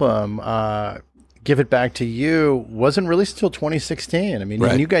album, Give It Back to You, wasn't released until 2016. I mean,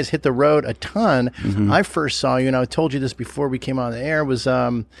 and you guys hit the road a ton. I first saw you, and I told you this before we came on the air, was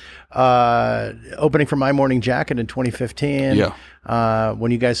opening for My Morning Jacket in 2015. Yeah.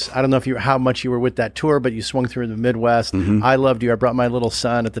 When you guys, I don't know how much you were with that tour, but you swung through the Midwest. I loved you. I brought my little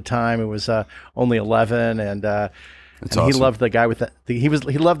son at the time. It was only 11, and awesome. He loved the guy with he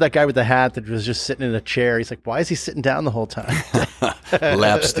loved that guy with the hat that was just sitting in a chair. He's like, why is he sitting down the whole time?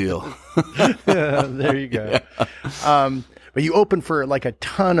 Lap steel. There you go. Yeah. But you opened for like a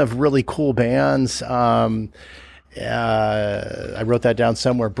ton of really cool bands. I wrote that down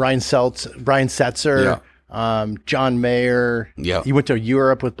somewhere. Brian Setzer, John Mayer. Yeah. You went to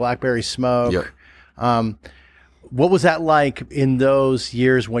Europe with Blackberry Smoke. Yeah. What was that like in those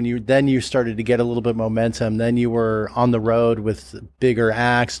years when you started to get a little bit of momentum? Then you were on the road with bigger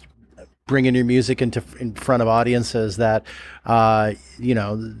acts, bringing your music in front of audiences that,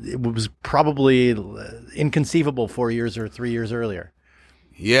 it was probably inconceivable 4 years or 3 years earlier.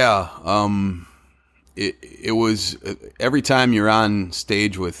 Yeah. It was every time you're on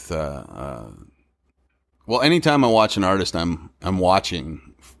stage with, anytime I watch an artist, I'm watching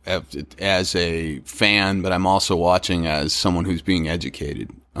as a fan, but I'm also watching as someone who's being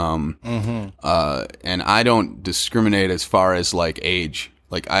educated. And I don't discriminate as far as like age.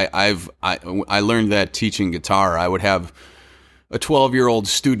 Like I learned that teaching guitar. I would have a 12-year-old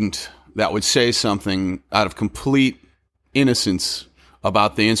student that would say something out of complete innocence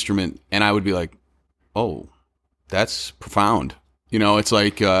about the instrument, and I would be like, "Oh, that's profound." It's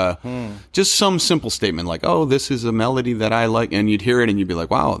like just some simple statement like, "Oh, this is a melody that I like," and you'd hear it and you'd be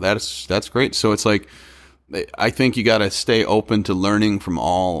like, "Wow, that's great." So it's like, I think you got to stay open to learning from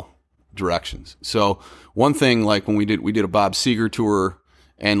all directions. So one thing, like when we did a Bob Seger tour,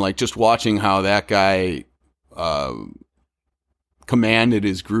 and like just watching how that guy commanded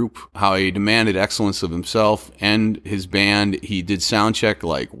his group, how he demanded excellence of himself and his band. He did sound check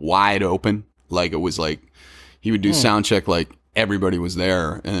like wide open, like it was like he would do sound check like everybody was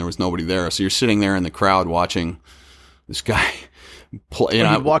there and there was nobody there. So you're sitting there in the crowd watching this guy play.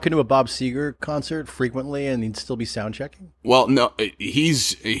 You'd walk into a Bob Seger concert frequently and he'd still be sound checking? Well, no,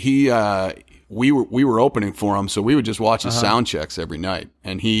 we were opening for him, so we would just watch his sound checks every night.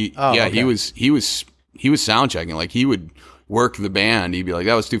 And he was sound checking. Like he would work the band. He'd be like,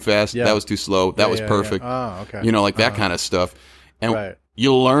 that was too fast. That was too slow. That was perfect. Yeah. Oh, okay. Like that kind of stuff. And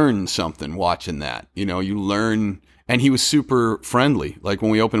you learn something watching that, you learn. And he was super friendly. Like when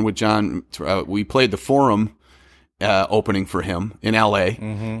we opened with John, we played the Forum opening for him in L.A.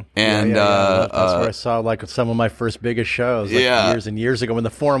 And that's where I saw like some of my first biggest shows years and years ago when the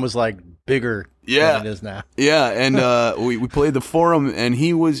Forum was like bigger than it is now. Yeah, and we played the Forum, and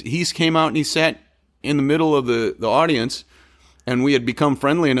he came out and he sat in the middle of the audience, and we had become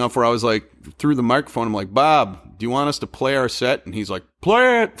friendly enough where I was like, through the microphone, I'm like, "Bob, do you want us to play our set?" And he's like,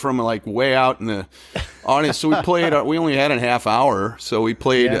 "Play it," from like way out in the audience. So we played, we only had a half hour, so we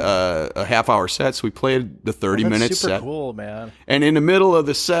played a half hour set. So we played the 30-minute set. Super cool, man. And in the middle of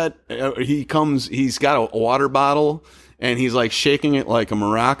the set, he's got a water bottle, and he's like shaking it like a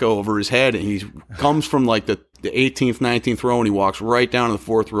maraca over his head. And he comes from like the 18th, 19th row, and he walks right down to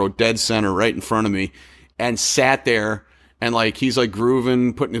the 4th row, dead center, right in front of me, and sat there. And like he's like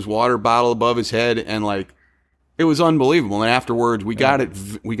grooving, putting his water bottle above his head, and like it was unbelievable. And afterwards, we got it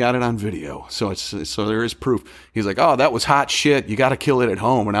on video, so there is proof. He's like, "Oh, that was hot shit. You got to kill it at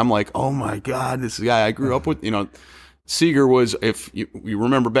home." And I'm like, "Oh my god, this guy I grew up with." Seger was. If you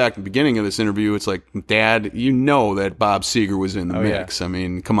remember back at the beginning of this interview, it's like, Dad, that Bob Seger was in the mix. Yeah. I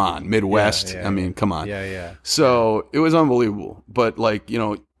mean, come on, Midwest. I mean, come on. Yeah. So it was unbelievable. But like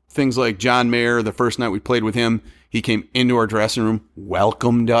things like John Mayer, the first night we played with him. He came into our dressing room,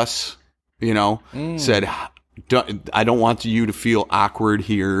 welcomed us, said, "I don't want you to feel awkward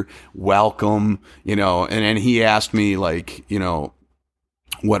here. Welcome," and then he asked me like,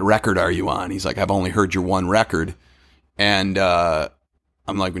 "What record are you on?" He's like, "I've only heard your one record." And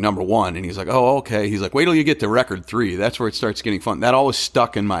I'm like, "Number one." And he's like, "Oh, okay." He's like, "Wait till you get to record 3. That's where it starts getting fun." That always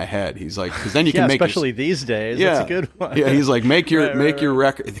stuck in my head. He's like, because then you can make especially these days. Yeah, that's a good one. Yeah, he's like, make your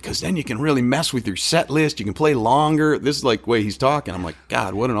record, because then you can really mess with your set list. You can play longer. This is like the way he's talking. I'm like,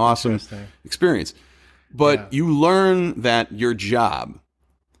 God, what an awesome experience. But you learn that your job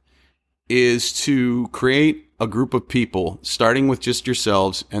is to create a group of people, starting with just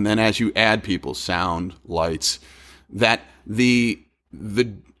yourselves, and then as you add people, sound, lights, that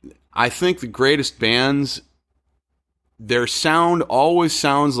I think the greatest bands, their sound always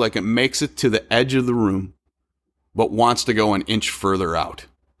sounds like it makes it to the edge of the room, but wants to go an inch further out.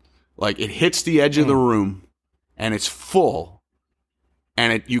 Like it hits the edge of the room and it's full,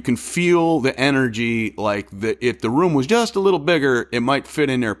 and you can feel the energy. Like if the room was just a little bigger, it might fit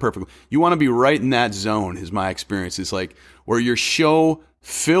in there perfectly. You want to be right in that zone, is my experience. It's like where your show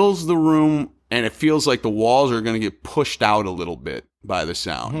fills the room and it feels like the walls are going to get pushed out a little bit by the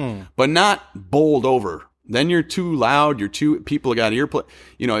sound, but not bowled over. Then you're too loud. People got earplay.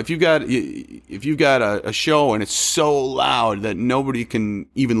 You know, if you've got a show and it's so loud that nobody can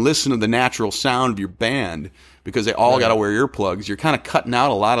even listen to the natural sound of your band because they all got to wear earplugs, you're kind of cutting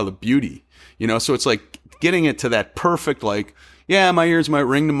out a lot of the beauty. You know, so it's like getting it to that perfect, like, yeah, my ears might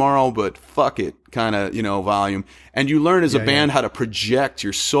ring tomorrow, but fuck it, kind of, you know, volume. And you learn as a band how to project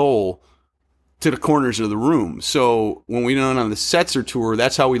your soul to the corners of the room. So when we went on the Setzer tour,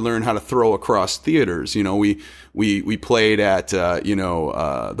 that's how we learned how to throw across theaters. You know, we played at,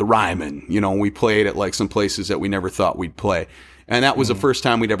 the Ryman, you know, we played at like some places that we never thought we'd play. And that was the first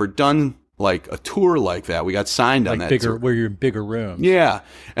time we'd ever done like a tour like that. We got signed on like that bigger, tour. where you're in bigger rooms. Yeah.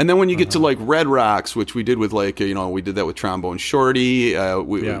 And then when you get to like Red Rocks, which we did with like, you know, we did that with Trombone Shorty,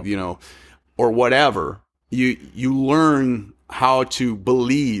 you know, or whatever, you learn how to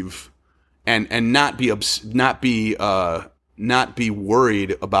believe and not be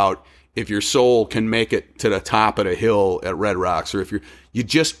worried about if your soul can make it to the top of the hill at Red Rocks, or if you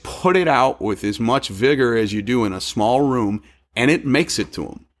just put it out with as much vigor as you do in a small room, and it makes it to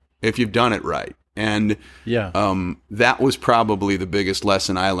them if you've done it right. And that was probably the biggest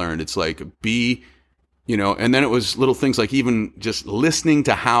lesson I learned. It's like and then it was little things like even just listening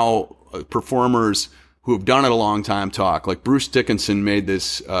to how performers who have done it a long time talk. Like Bruce Dickinson made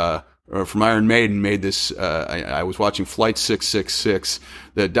this. From Iron Maiden made this, I was watching Flight 666,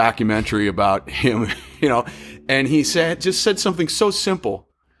 the documentary about him, you know, and he said something so simple.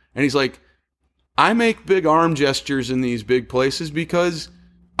 And he's like, I make big arm gestures in these big places because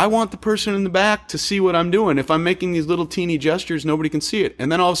I want the person in the back to see what I'm doing. If I'm making these little teeny gestures, nobody can see it.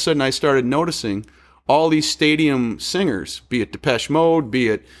 And then all of a sudden I started noticing all these stadium singers, be it Depeche Mode, be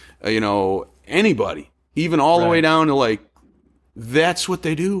it, anybody, even all the way down to like, that's what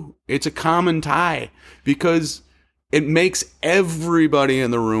they do. It's a common tie because it makes everybody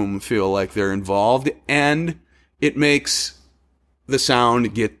in the room feel like they're involved, and it makes the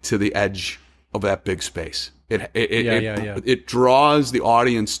sound get to the edge of that big space. It draws the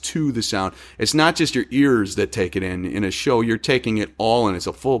audience to the sound. It's not just your ears that take it in. In a show, you're taking it all in. It's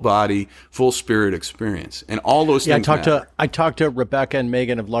a full body, full spirit experience, and all those things. I talked to Rebecca and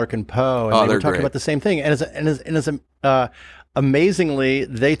Megan of Larkin Poe, and they were talking about the same thing. Amazingly,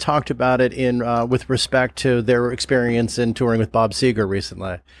 they talked about it in with respect to their experience in touring with Bob Seger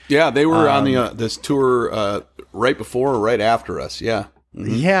recently. Yeah, they were on this tour right before or right after us. Yeah.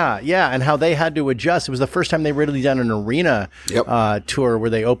 Mm-hmm. Yeah, and how they had to adjust. It was the first time they really done an arena tour where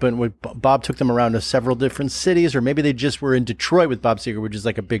they opened. Bob took them around to several different cities, or maybe they just were in Detroit with Bob Seger, which is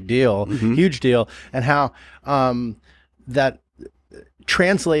like a big deal, huge deal. And how that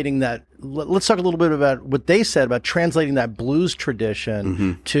translating that. Let's talk a little bit about what they said about translating that blues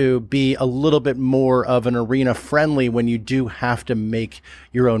tradition to be a little bit more of an arena friendly when you do have to make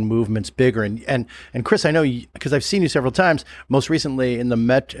your own movements bigger. And Chris, I know because I've seen you several times, most recently in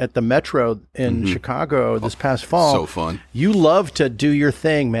at the Metro in Chicago this past fall. So fun. You love to do your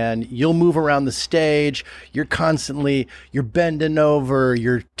thing, man. You'll move around the stage. You're bending over,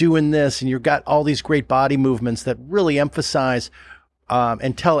 you're doing this, and you've got all these great body movements that really emphasize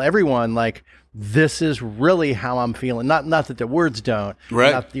and tell everyone, like, this is really how I'm feeling. Not that the words don't,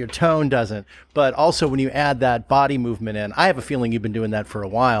 right? Not that your tone doesn't, but also when you add that body movement in. I have a feeling you've been doing that for a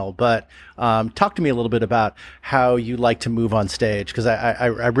while, but talk to me a little bit about how you like to move on stage, because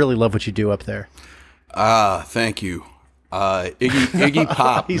I really love what you do up there. Thank you. Iggy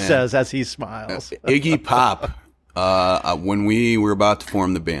Pop, he says as he smiles. Iggy Pop, when we were about to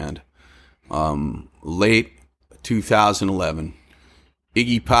form the band, late 2011,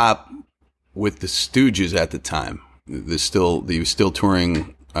 Iggy Pop with the Stooges at the time. He was still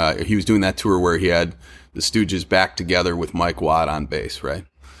touring. He was doing that tour where he had the Stooges back together with Mike Watt on bass, right?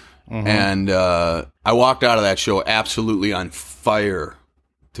 And I walked out of that show absolutely on fire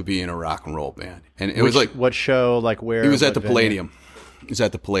to be in a rock and roll band. And it was like, what show? Like where? He was at the Palladium. He was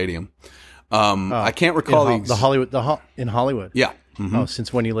at the Palladium. I can't recall in Hollywood. Yeah. Oh,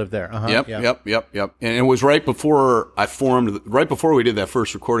 since when you lived there? Yep. And it was right before we did that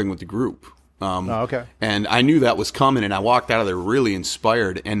first recording with the group. Okay. And I knew that was coming, and I walked out of there really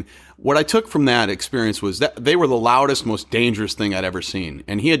inspired. And what I took from that experience was that they were the loudest, most dangerous thing I'd ever seen.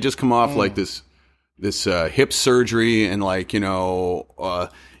 And he had just come off like this hip surgery, and like,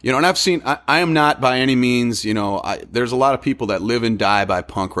 and I've seen, I am not by any means, there's a lot of people that live and die by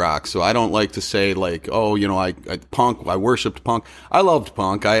punk rock. So I don't like to say like, oh, I worshipped punk. I loved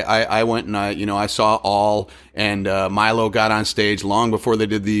punk. I went and I saw All, and Milo got on stage long before they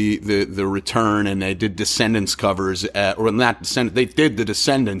did the Return, and they did Descendants covers they did the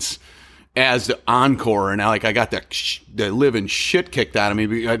Descendants as the encore, and I got the living shit kicked out of me.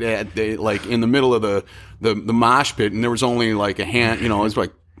 Like in the middle of the mosh pit, and there was only like a hand, it was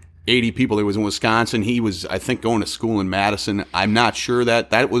like 80 people. It was in Wisconsin. He was, I think, going to school in Madison. I'm not sure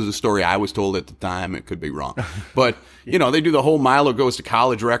that was the story I was told at the time. It could be wrong, but they do the whole Milo Goes to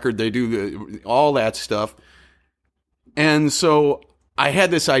College record. They do all that stuff, and so I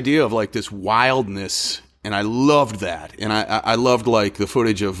had this idea of like this wildness. And I loved that. And I loved like the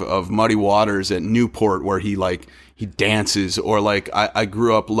footage of Muddy Waters at Newport where he dances, or like I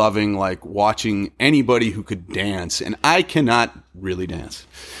grew up loving like watching anybody who could dance. And I cannot really dance,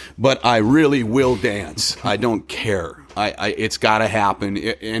 but I really will dance. I don't care. It's gotta happen.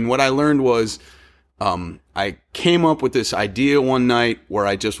 And what I learned was, I came up with this idea one night where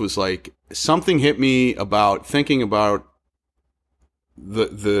I just was like, something hit me about thinking about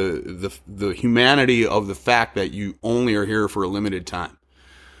the humanity of the fact that you only are here for a limited time.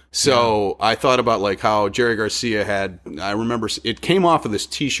 So I thought about like how Jerry Garcia I remember it came off of this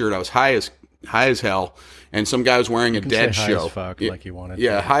T-shirt. I was high as hell, and some guy was wearing a Dead say show. High as fuck, like you wanted.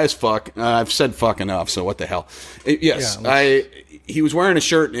 Yeah, high as fuck. I've said fuck enough, so what the hell? He was wearing a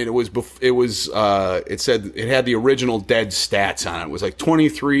shirt, and it said it had the original Dead stats on it. It was like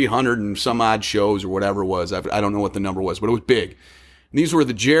 2,300 and some odd shows or whatever it was. I don't know what the number was, but it was big. These were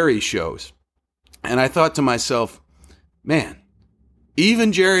the Jerry shows. And I thought to myself, man,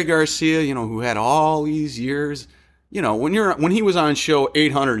 even Jerry Garcia, who had all these years, when he was on show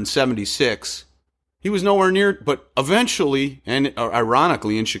 876, he was nowhere near, but eventually, and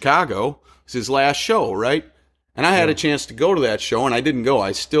ironically in Chicago, it's his last show, right? And I had a chance to go to that show, and I didn't go.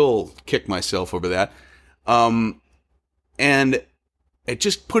 I still kicked myself over that. And it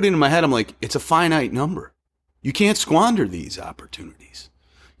just put into my head, I'm like, it's a finite number. You can't squander these opportunities.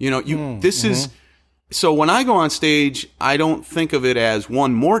 So when I go on stage, I don't think of it as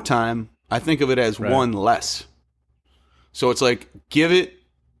one more time. I think of it as one less. So it's like, give it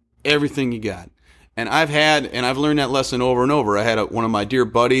everything you got. And I've learned that lesson over and over. I had one of my dear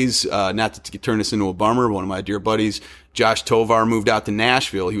buddies, not to turn this into a bummer, one of my dear buddies, Josh Tovar, moved out to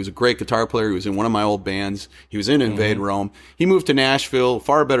Nashville. He was a great guitar player. He was in one of my old bands. He was in Invade Rome. He moved to Nashville,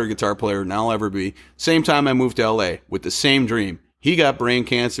 far better guitar player than I'll ever be. Same time I moved to LA with the same dream. He got brain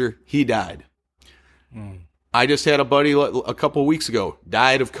cancer. He died. I just had a buddy a couple of weeks ago,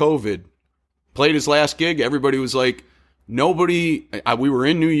 died of COVID. Played his last gig. Everybody was like, we were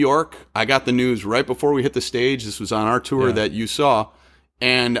in New York. I got the news right before we hit the stage. This was on our tour that you saw.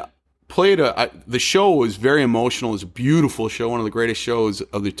 And the show was very emotional. It was a beautiful show, one of the greatest shows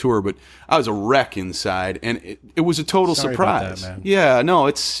of the tour, but I was a wreck inside, and it was a total surprise. About that, man. Yeah, no,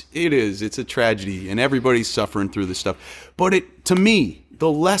 it is. It's a tragedy, and everybody's suffering through this stuff. But to me, the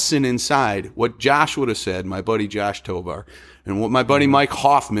lesson inside, what Josh would have said, my buddy Josh Tovar, and what my buddy Mike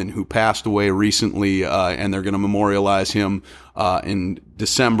Hoffman, who passed away recently, and they're going to memorialize him in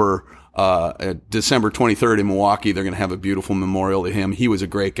December 23rd in Milwaukee. They're going to have a beautiful memorial to him. He was a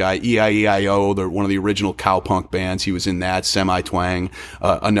great guy. EIEIO, they're one of the original cowpunk bands. He was in that. Semi-Twang,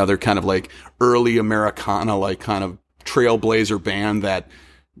 another kind of like early Americana, like kind of trailblazer band that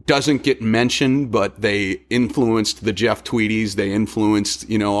doesn't get mentioned, but they influenced the Jeff Tweedies. They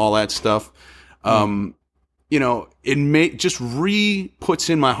influenced, all that stuff. It just puts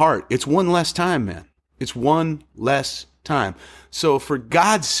in my heart. It's one less time, man. It's one less time. So for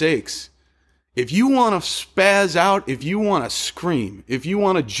God's sakes, if you want to spaz out, if you want to scream, if you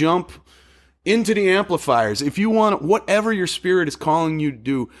want to jump into the amplifiers, if you want whatever your spirit is calling you to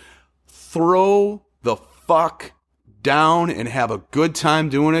do, throw the fuck down and have a good time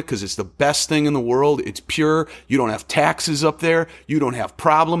doing it, because it's the best thing in the world. It's pure. You don't have taxes up there. You don't have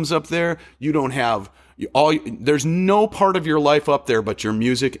problems up there. You don't have there's no part of your life up there but your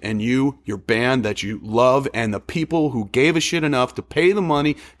music and your band that you love, and the people who gave a shit enough to pay the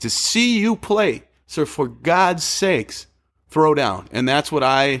money to see you play. So for God's sakes, throw down. And that's what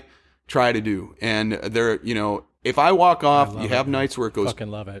I try to do. And if I walk off, you have nights where it goes.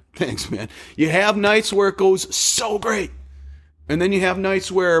 Fucking love it. Thanks, man. You have nights where it goes so great. And then you have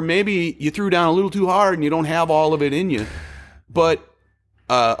nights where maybe you threw down a little too hard and you don't have all of it in you. But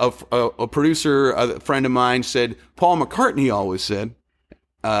a producer, a friend of mine said, Paul McCartney always said,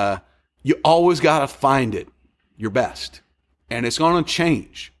 you always got to find it, your best. And it's going to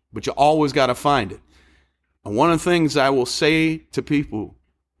change, but you always got to find it. And one of the things I will say to people,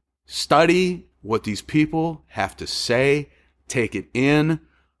 study what these people have to say, take it in,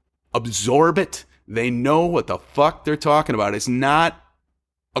 absorb it. They know what the fuck they're talking about. It's not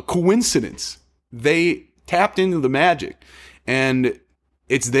a coincidence. They tapped into the magic. And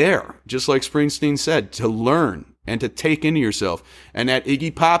it's there, just like Springsteen said, to learn and to take into yourself. And that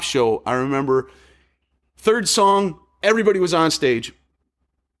Iggy Pop show, I remember, third song, everybody was on stage.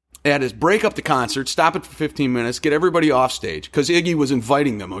 They had to break up the concert, stop it for 15 minutes, get everybody off stage, because Iggy was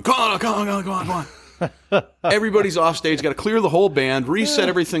inviting them. Like, come on. Everybody's off stage, got to clear the whole band, reset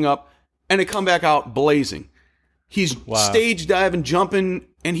everything up, and they come back out blazing. He's stage diving, jumping,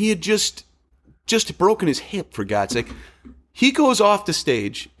 and he had just broken his hip, for God's sake. He goes off the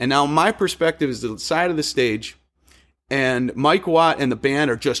stage, and now my perspective is the side of the stage, and Mike Watt and the band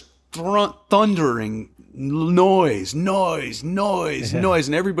are just thundering noise, and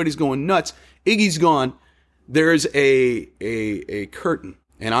everybody's going nuts. Iggy's gone. There's a curtain,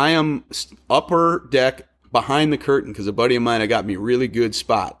 and I am upper deck behind the curtain because a buddy of mine had got me a really good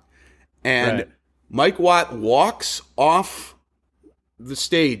spot. And Mike Watt walks off the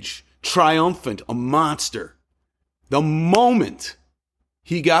stage, triumphant, a monster. The moment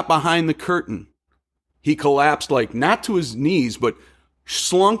he got behind the curtain, he collapsed, like not to his knees, but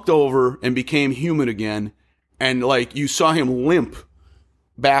slunked over and became human again. And like you saw him limp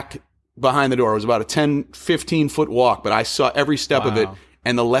back behind the door. It was about a 10, 15 foot walk, but I saw every step of it.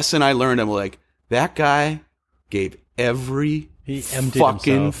 And the lesson I learned, I'm like, that guy gave every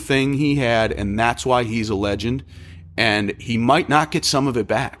fucking thing he had. And that's why he's a legend. And he might not get some of it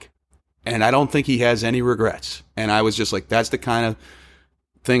back. And I don't think he has any regrets. And I was just like, that's the kind of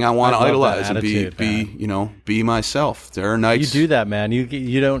thing I want to idolize and be myself. There are nights you do that, man.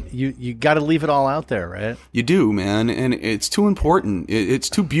 You got to leave it all out there, right? You do, man, and it's too important. It's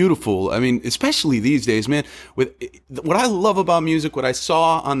too beautiful. I mean, especially these days, man. With what I love about music, what I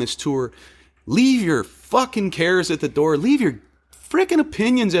saw on this tour, leave your fucking cares at the door. Leave your freaking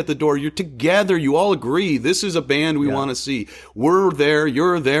opinions at the door. You're together. You all agree this is a band we want to see. We're there.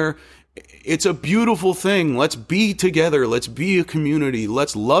 You're there. It's a beautiful thing. Let's be together. Let's be a community.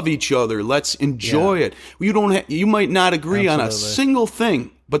 Let's love each other. Let's enjoy it. You might not agree on a single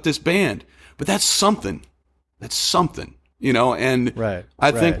thing, but this band, but that's something. That's something, and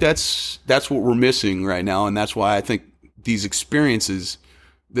I think that's what we're missing right now. And that's why I think these experiences,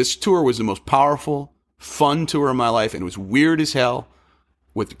 this tour was the most powerful, fun tour of my life. And it was weird as hell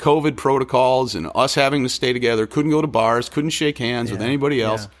with the COVID protocols and us having to stay together. Couldn't go to bars, couldn't shake hands with anybody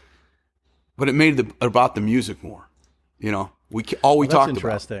else. But it made it about the music more. We talked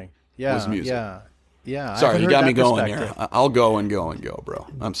about was music. Yeah. Sorry, you got me going here. I'll go and go, bro.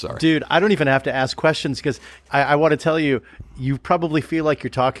 I'm sorry. Dude, I don't even have to ask questions because I want to tell you, you probably feel like you're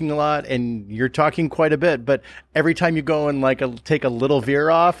talking a lot and you're talking quite a bit, but every time you go and take a little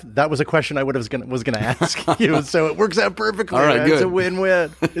veer off, that was a question I was gonna ask you. So it works out perfectly. All right, man. good. It's a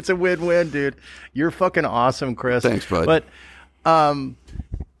win-win. It's a win-win, dude. You're fucking awesome, Chris. Thanks, bud. But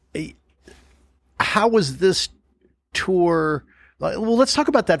how was this tour? Well, let's talk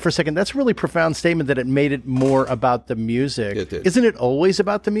about that for a second. That's a really profound statement that it made it more about the music. It did. Isn't it always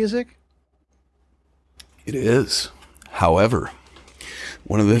about the music? It is. However,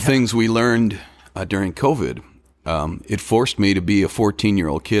 one of the things we learned during COVID, it forced me to be a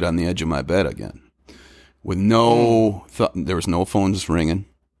 14-year-old kid on the edge of my bed again, with there was no phones ringing,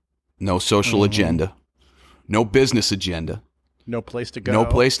 no social agenda, no business agenda, no place to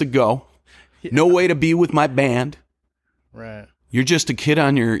go. No way to be with my band. Right. You're just a kid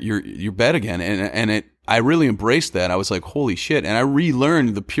on your bed again. And I really embraced that. I was like, holy shit. And I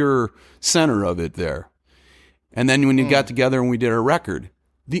relearned the pure center of it there. And then when you got together and we did our record,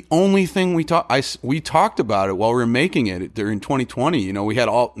 the only thing we talked about it while we were making it during 2020, we had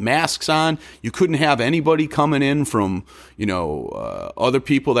all masks on. You couldn't have anybody coming in from, other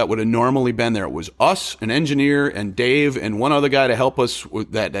people that would have normally been there. It was us, an engineer, and Dave, and one other guy to help us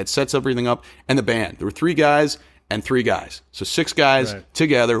with that sets everything up, and the band. There were 3 guys and 3 guys. So 6 guys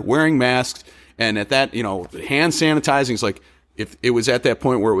together wearing masks. And at that, hand sanitizing is like, if it was at that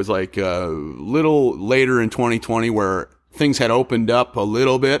point where it was like a little later in 2020 where things had opened up a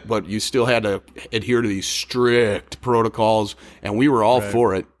little bit, but you still had to adhere to these strict protocols, and we were all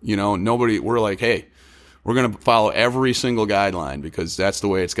for it. We're like, hey, we're going to follow every single guideline because that's the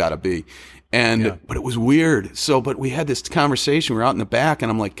way it's got to be. But it was weird. But we had this conversation. We were out in the back,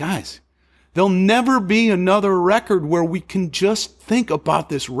 and I'm like, guys, there'll never be another record where we can just think about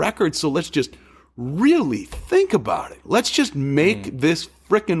this record. So let's just really think about it. Let's just make this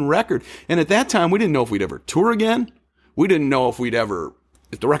frickin' record. And at that time, we didn't know if we'd ever tour again. We didn't know if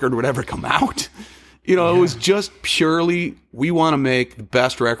the record would ever come out. It was just purely, we want to make the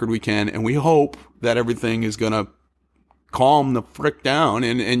best record we can, and we hope that everything is going to calm the frick down.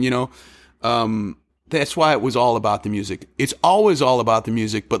 And that's why it was all about the music. It's always all about the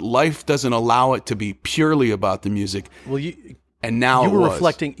music, but life doesn't allow it to be purely about the music. Well, and now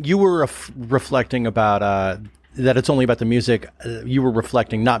you were reflecting about that it's only about the music. You were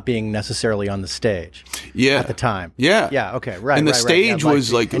reflecting not being necessarily on the stage. Yeah. At the time. Yeah. Yeah. Okay. Right. And the stage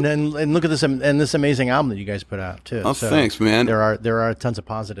was like, and look at this amazing album that you guys put out too. Oh, so thanks, man. There are tons of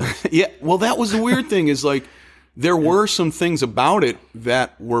positives. Yeah. Well, that was the weird thing is like there were some things about it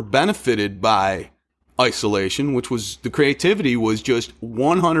that were benefited by isolation, which was the creativity was just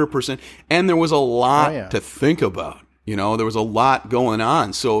 100%, and there was a lot to think about. There was a lot going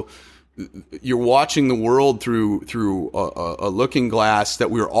on. So you're watching the world through a looking glass that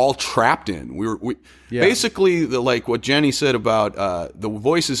we were all trapped in. Basically like what Jenny said about the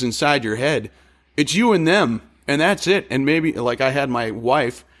voices inside your head. It's you and them, and that's it. And maybe like I had my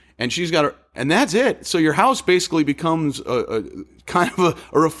wife, and she's got her, and that's it. So your house basically becomes a kind of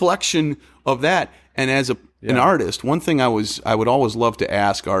a reflection of that. And as an artist, one thing I would always love to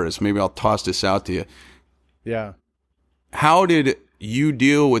ask artists. Maybe I'll toss this out to you. Yeah. How did you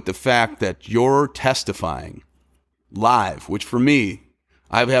deal with the fact that you're testifying live, which for me,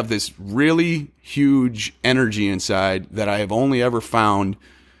 I have this really huge energy inside that I have only ever found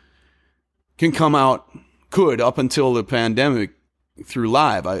could up until the pandemic through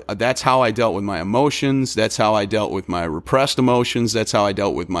live. That's how I dealt with my emotions. That's how I dealt with my repressed emotions. That's how I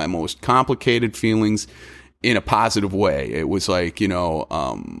dealt with my most complicated feelings in a positive way. It was like, when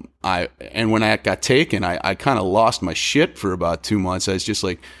I got taken, I kind of lost my shit for about 2 months. I was just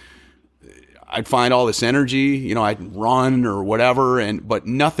like, I'd find all this energy, I'd run or whatever, but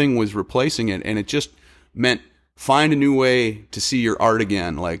nothing was replacing it. And it just meant find a new way to see your art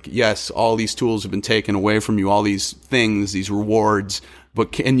again. Like, yes, all these tools have been taken away from you, all these things, these rewards,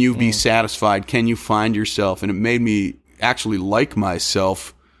 but can you be satisfied? Can you find yourself? And it made me actually like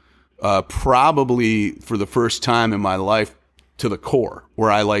myself probably for the first time in my life to the core,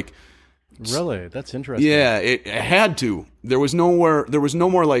 where I like. Really? That's interesting. Yeah, it had to. There was no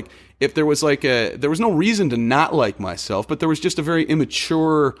more like, if there was like there was no reason to not like myself, but there was just a very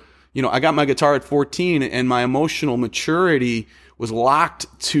immature, I got my guitar at 14 and my emotional maturity was locked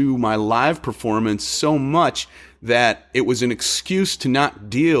to my live performance so much that it was an excuse to not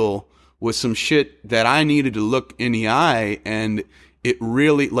deal with some shit that I needed to look in the eye. And it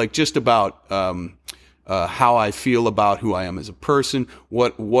really, like, just about how I feel about who I am as a person.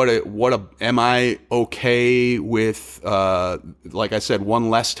 Am I okay with, like I said, one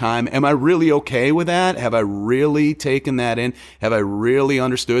less time? Am I really okay with that? Have I really taken that in? Have I really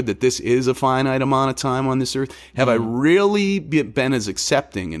understood that this is a finite amount of time on this earth? Have I really been as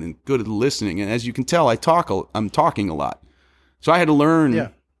accepting and good at listening? And as you can tell, I'm talking a lot. So I had to learn. Yeah.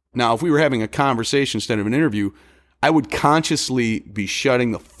 Now, if we were having a conversation instead of an interview, I would consciously be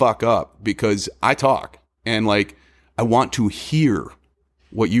shutting the fuck up because I talk. And like, I want to hear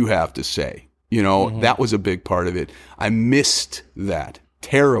what you have to say. That was a big part of it. I missed that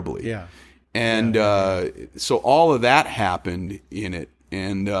terribly. Yeah. And so all of that happened in it.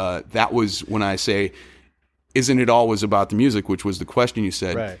 And that was when I say, isn't it always about the music, which was the question you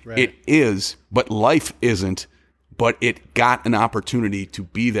said. Right. It is, but life isn't. But it got an opportunity to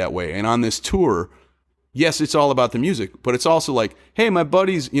be that way. And on this tour, yes, it's all about the music, but it's also like, hey, my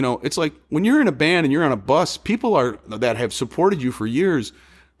buddies, it's like when you're in a band and you're on a bus, people that have supported you for years,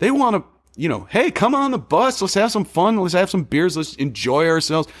 they want to, hey, come on the bus. Let's have some fun. Let's have some beers. Let's enjoy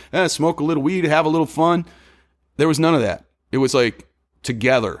ourselves. Smoke a little weed, have a little fun. There was none of that. It was like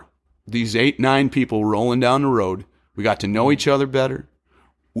together, these 8-9 people rolling down the road. We got to know each other better.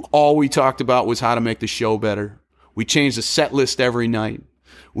 All we talked about was how to make the show better. We changed the set list every night.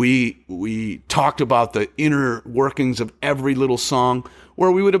 We talked about the inner workings of every little song,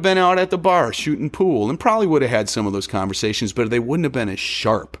 where we would have been out at the bar shooting pool and probably would have had some of those conversations, but they wouldn't have been as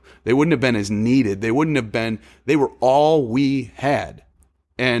sharp. They wouldn't have been as needed. They were all we had.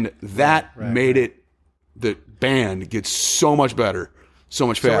 And that made it, the band gets so much better, so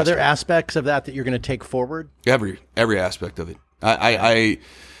much faster. So are there aspects of that you're going to take forward? Every aspect of it.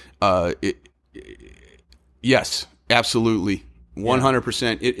 Yes, absolutely.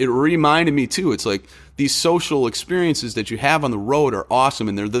 100%. It reminded me too. It's like these social experiences that you have on the road are awesome,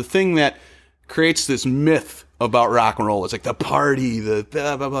 and they're the thing that creates this myth about rock and roll. It's like the party, the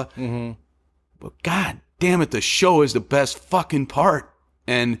blah blah blah. Mm-hmm. but God damn it, the show is the best fucking part.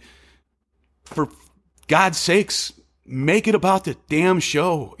 And for God's sakes, make it about the damn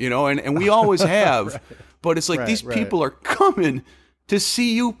show, and we always have. Right. But it's like these people are coming to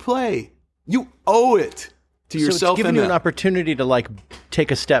see you play. You owe it to yourself. So it's giving you an opportunity to like take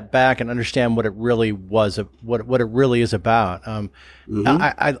a step back and understand what it really was, what it really is about.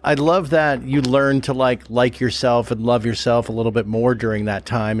 I love that you learn to like yourself and love yourself a little bit more during that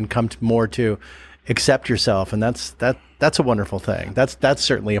time and come to more to accept yourself, and that's a wonderful thing. That's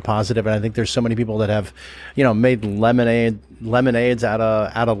certainly a positive, and I think there's so many people that have, made lemonades out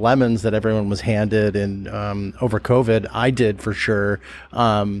of lemons that everyone was handed, and over COVID, I did for sure.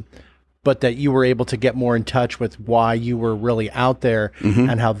 But that you were able to get more in touch with why you were really out there,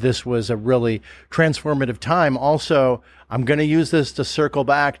 and how this was a really transformative time. Also, I'm going to use this to circle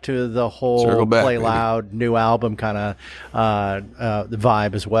back to the whole Play Loud new album kind of the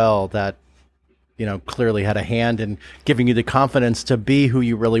vibe as well, that clearly had a hand in giving you the confidence to be who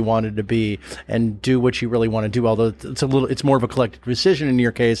you really wanted to be and do what you really want to do. Although it's more of a collective decision in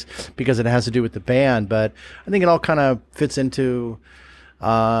your case because it has to do with the band, but I think it all kind of fits into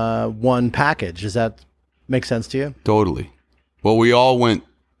one package. Does that make sense to you? Totally. Well, we all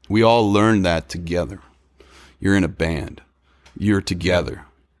learned that together. You're in a band. You're together.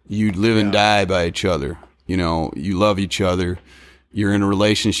 You live and die by each other. You love each other. You're in a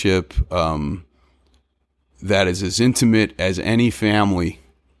relationship that is as intimate as any family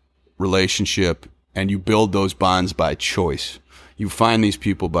relationship, and you build those bonds by choice. You find these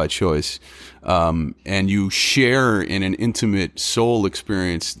people by choice, and you share in an intimate soul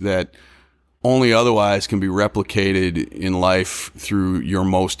experience that only otherwise can be replicated in life through your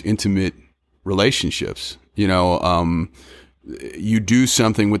most intimate relationships. You do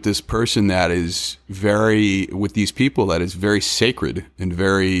something with this person that is with these people that is very sacred and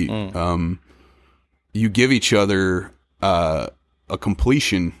very, you give each other a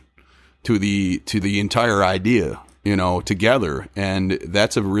completion to the entire idea, together, and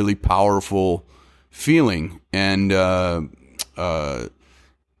that's a really powerful feeling. And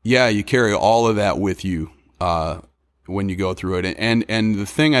you carry all of that with you when you go through it. And the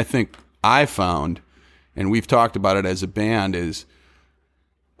thing I think I found, and we've talked about it as a band, is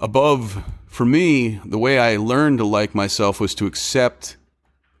for me, the way I learned to like myself was to accept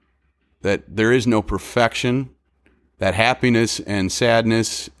that there is no perfection, that happiness and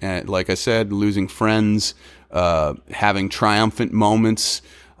sadness, and like I said, losing friends, having triumphant moments,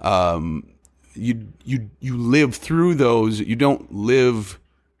 you live through those. You don't live.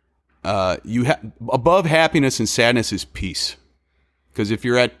 Above happiness and sadness is peace, because if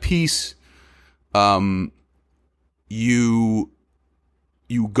you're at peace, you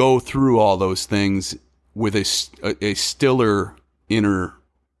go through all those things with a stiller inner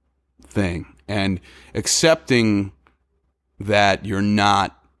thing, and accepting that you're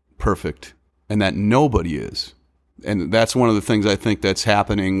not perfect and that nobody is. And that's one of the things I think that's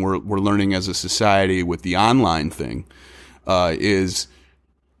happening. We're learning as a society with the online thing, is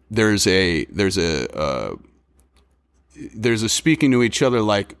there's a speaking to each other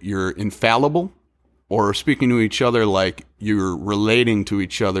like you're infallible, or speaking to each other like you're relating to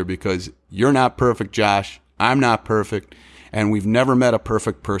each other because you're not perfect, Josh, I'm not perfect, and we've never met a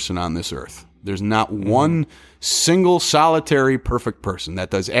perfect person on this earth. There's not one single solitary perfect person that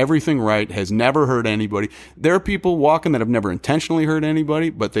does everything right, has never hurt anybody. There are people walking that have never intentionally hurt anybody,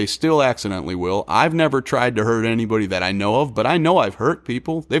 but they still accidentally will. I've never tried to hurt anybody that I know of, but I know I've hurt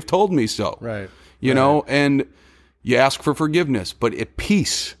people. They've told me so. Right. You know, and you ask for forgiveness, but at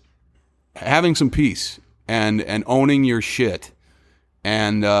peace, having some peace and owning your shit,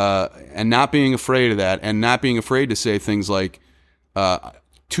 and not being afraid of that, and not being afraid to say things like,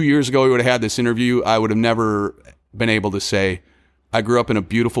 2 years ago we would have had this interview, I would have never been able to say, I grew up in a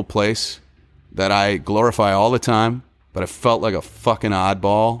beautiful place that I glorify all the time, but I felt like a fucking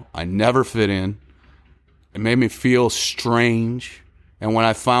oddball. I never fit in. It made me feel strange. And when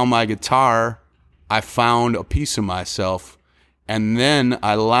I found my guitar, I found a piece of myself. And then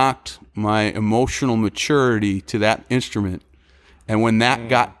I locked my emotional maturity to that instrument. And when that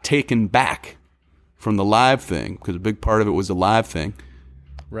got taken back from the live thing, because a big part of it was the live thing,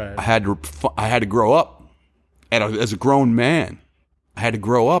 right, I had to grow up as a grown man. I had to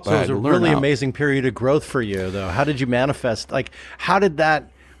grow up. So it was a really amazing period of growth for you, though. How did you manifest? Like,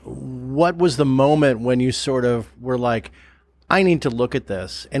 what was the moment when you sort of were like, I need to look at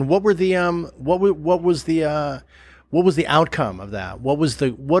this? And what were the what was the outcome of that?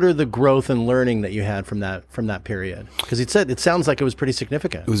 What are the growth and learning that you had from that period? Because it sounds like it was pretty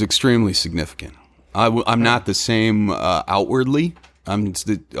significant. It was extremely significant. I'm not the same outwardly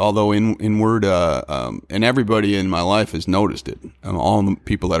Although inward, and everybody in my life has noticed it. All the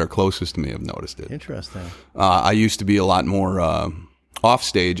people that are closest to me have noticed it. Interesting. I used to be a lot more off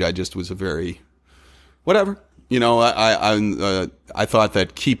stage. I just was a very whatever. I thought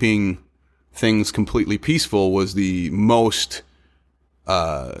that keeping things completely peaceful was the most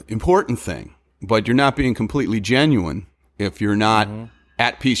important thing. But you're not being completely genuine if you're not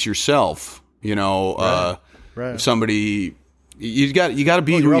at peace yourself. Right. If somebody. You got to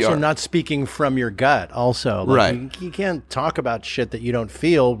be who you are. You're also not speaking from your gut also. Right. You can't talk about shit that you don't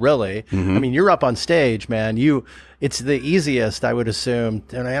feel, really. Mm-hmm. I mean, you're up on stage, man. It's the easiest, I would assume.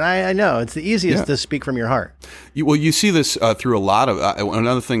 And I know, it's the easiest to speak from your heart. You see this through a lot of...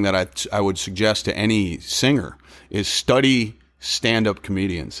 another thing that I would suggest to any singer is study stand-up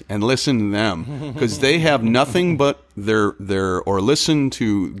comedians and listen to them, because they have nothing but or listen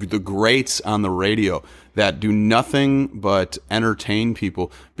to the greats on the radio that do nothing but entertain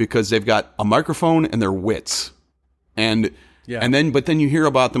people, because they've got a microphone and their wits. But then you hear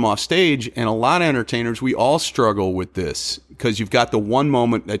about them off stage, and a lot of entertainers, we all struggle with this, because you've got the one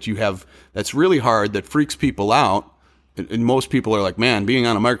moment that you have that's really hard, that freaks people out. And most people are like, man, being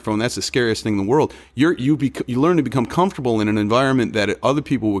on a microphone, that's the scariest thing in the world. You learn to become comfortable in an environment that other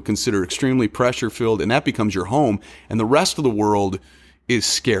people would consider extremely pressure-filled, and that becomes your home. And the rest of the world is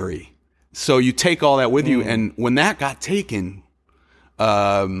scary. So you take all that with you, and when that got taken,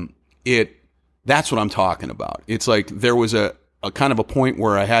 that's what I'm talking about. It's like there was a kind of a point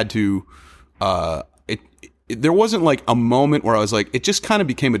where I had to, there wasn't like a moment where I was like, it just kind of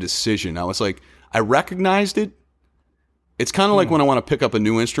became a decision. I was like, I recognized it. It's kind of like when I want to pick up a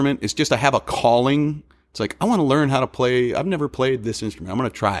new instrument. It's just I have a calling. It's like, I want to learn how to play. I've never played this instrument. I'm going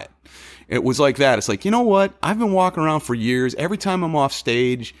to try it. It was like that. It's like, you know what? I've been walking around for years. Every time I'm off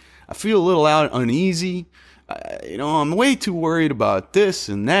stage, I feel a little uneasy. I'm way too worried about this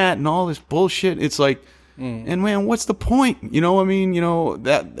and that and all this bullshit. It's like, and man, what's the point?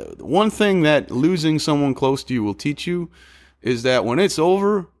 That one thing that losing someone close to you will teach you is that when it's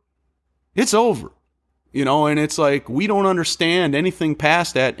over, it's over. And it's like, we don't understand anything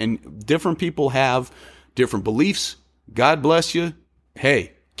past that, and different people have different beliefs. God bless you.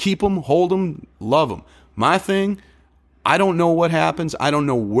 Hey, keep them, hold them, love them. My thing, I don't know what happens. I don't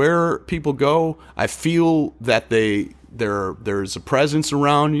know where people go. I feel that there's a presence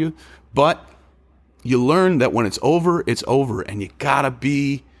around you, but you learn that when it's over, and you gotta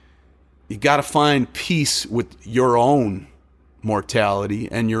find peace with your own mortality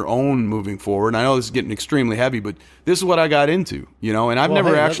and your own moving forward. And I know this is getting extremely heavy, but this is what I got into, and I've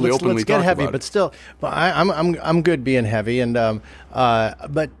never actually openly talked heavy, about but it. Still, I'm good being heavy, and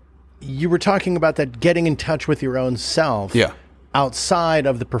but you were talking about that getting in touch with your own self, outside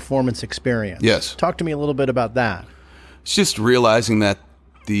of the performance experience. Yes, talk to me a little bit about that. It's just realizing that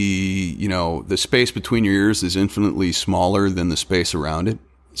the space between your ears is infinitely smaller than the space around it.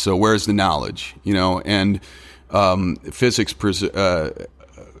 So where's the knowledge, and physics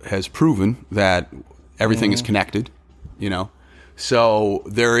has proven that everything is connected, So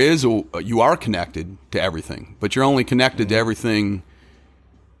there is you are connected to everything, but you're only connected to everything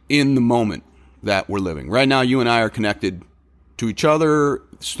in the moment that we're living. Right now, you and I are connected to each other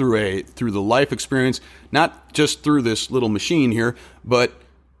through the life experience, not just through this little machine here, but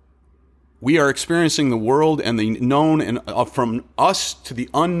we are experiencing the world, and the known, and from us to the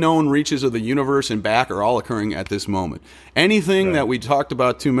unknown reaches of the universe and back are all occurring at this moment. Anything that we talked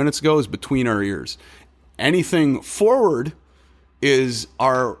about 2 minutes ago is between our ears. Anything forward is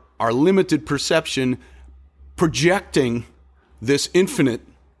our limited perception projecting this infinite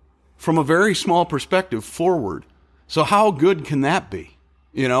from a very small perspective forward. So how good can that be?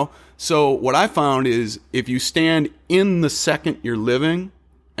 So what I found is, if you stand in the second you're living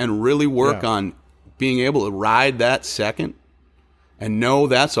and really work on being able to ride that second and know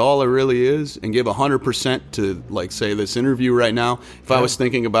that's all it really is, and give 100% to, like, say, this interview right now. If I was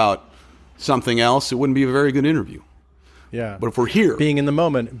thinking about something else, it wouldn't be a very good interview. Yeah. But if we're here, being in the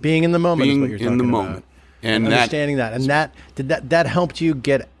moment is what you're talking about. And understanding that. And that helped you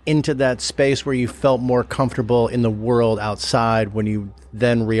get into that space where you felt more comfortable in the world outside, when you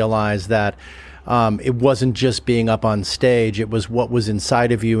then realized that it wasn't just being up on stage, it was what was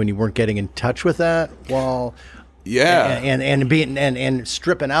inside of you, and you weren't getting in touch with that and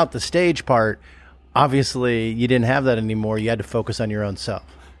stripping out the stage part. Obviously you didn't have that anymore. You had to focus on your own self.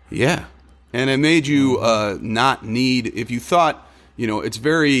 Yeah. And it made you not need, if you thought, it's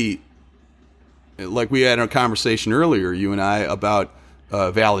very, like we had a conversation earlier, you and I, about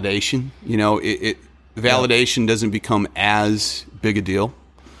validation. Validation doesn't become as big a deal.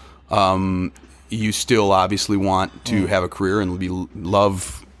 you still obviously want to have a career and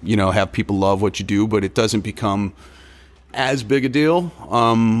have people love what you do, but it doesn't become as big a deal.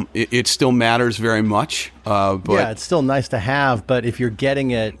 It still matters very much. But yeah, it's still nice to have, but if you're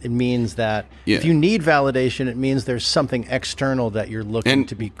getting it, it means that if you need validation, it means there's something external that you're looking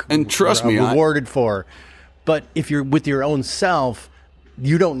to be trust me, rewarded for. But if you're with your own self,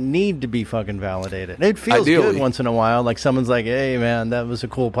 you don't need to be fucking validated. It feels good once in a while. Like someone's like, hey, man, that was a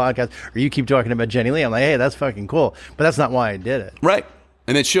cool podcast. Or you keep talking about Jenny Lee. I'm like, hey, that's fucking cool. But that's not why I did it. Right.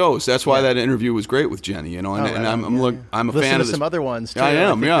 And it shows. That's why that interview was great with Jenny, I'm a fan of this. Some other ones too. I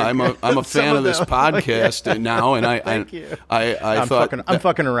am, I'm a fan of this podcast now, and Thank you. I thought I'm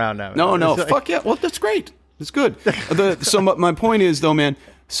fucking around now. No, fuck yeah. Well, that's great. It's good. So my point is though, man.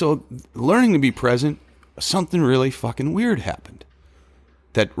 So learning to be present, something really fucking weird happened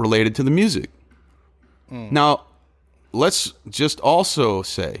that related to the music. Now, let's just also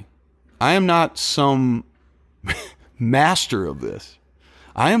say, I am not some master of this.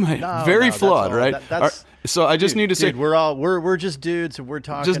 I am very flawed, right? So I just need to say, we're just dudes, and we're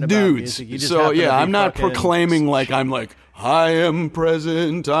talking just about dudes. music. You just So yeah, I'm not fucking proclaiming I am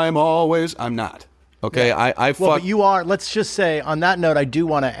present. I'm always. I'm not. Okay, yeah. But you are. Let's just say on that note, I do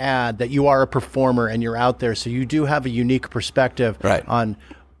want to add that you are a performer and you're out there, so you do have a unique perspective on.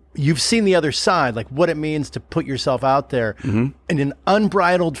 You've seen the other side, like what it means to put yourself out there in an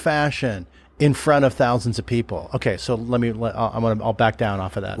unbridled fashion in front of thousands of people. Okay, so I'll back down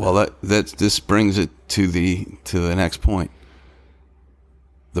off of that. Well, this brings it to the next point.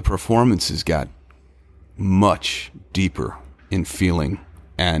 The performances got much deeper in feeling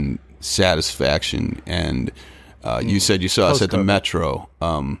and satisfaction, and you said you saw us at the Metro.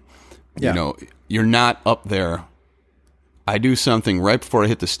 You're not up there. I do something right before I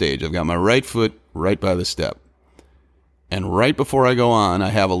hit the stage. I've got my right foot right by the step. And right before I go on, I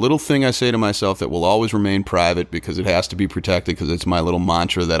have a little thing I say to myself that will always remain private because it has to be protected, because it's my little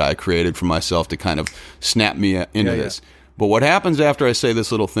mantra that I created for myself to kind of snap me into this. But what happens after I say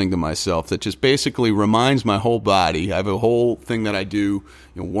this little thing to myself that just basically reminds my whole body, I have a whole thing that I do,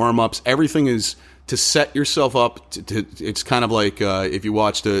 warm-ups, everything is to set yourself up. It's kind of like if you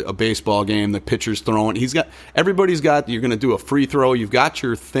watched a baseball game, the pitcher's throwing. Everybody's got, you're going to do a free throw. You've got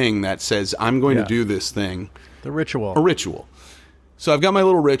your thing that says, I'm going to do this thing. The ritual. A ritual. So I've got my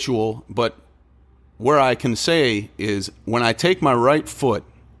little ritual, but where I can say is when I take my right foot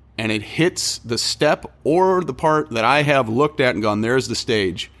and it hits the step or the part that I have looked at and gone, there's the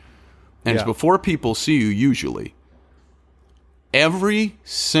stage, and it's before people see you usually. Every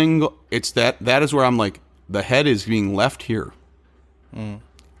single, that is where I'm like, the head is being left here.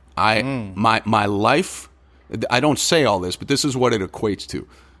 My life, I don't say all this, but this is what it equates to.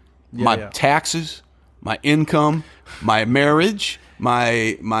 My taxes, my income, my marriage,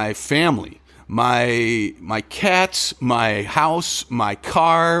 my family, my cats, my house, my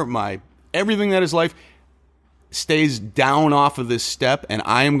car, my everything that is life stays down off of this step, and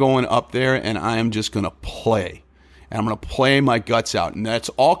I am going up there and I am just going to play. And I'm going to play my guts out. And that's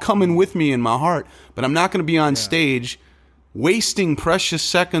all coming with me in my heart. But I'm not going to be on stage wasting precious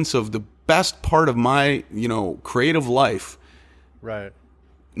seconds of the best part of my, creative life. Right.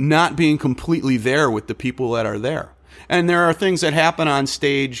 Not being completely there with the people that are there. And there are things that happen on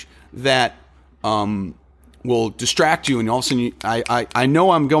stage that will distract you. And all of a sudden, I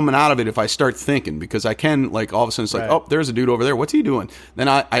know I'm going out of it if I start thinking. Because I can, all of a sudden, it's like, oh, there's a dude over there. What's he doing? Then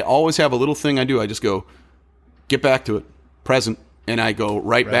I always have a little thing I do. I just go, get back to it, present, and I go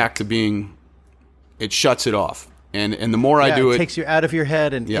right back to being, it shuts it off. And the more I do it, takes you out of your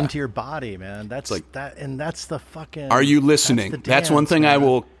head and into your body, man. That's like that, and that's the fucking. Are you listening? That's one thing, man.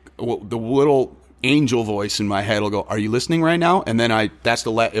 The little angel voice in my head will go, "Are you listening right now?" And then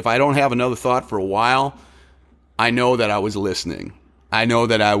if I don't have another thought for a while, I know that I was listening. I know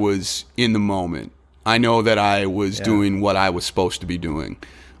that I was in the moment. I know that I was doing what I was supposed to be doing.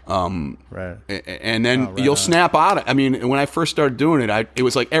 Right. And then you'll snap out of it. I mean, when I first started doing it, it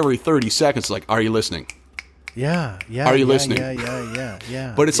was like every 30 seconds, like, are you listening? Yeah. Are you listening?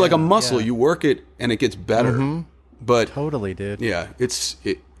 Yeah. But it's like a muscle. You work it and it gets better. Mm-hmm. But totally, dude. Yeah.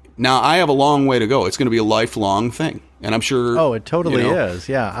 Now I have a long way to go. It's going to be a lifelong thing. And I'm sure. Oh, it totally is.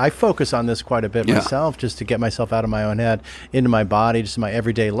 Yeah. I focus on this quite a bit myself, just to get myself out of my own head, into my body, just in my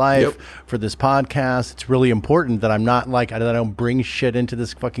everyday life for this podcast. It's really important that I'm not that I don't bring shit into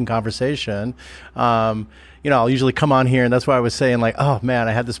this fucking conversation. I'll usually come on here, and that's why I was saying, oh man,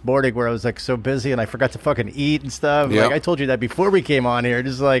 I had this morning where I was so busy and I forgot to fucking eat and stuff. Yep. I told you that before we came on here,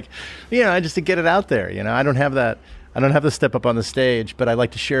 just just to get it out there. I don't have that. I don't have to step up on the stage, but I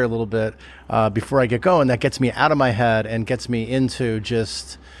like to share a little bit before I get going. That gets me out of my head and gets me into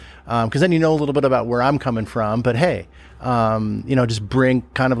just because then you know a little bit about where I'm coming from. But hey, just bring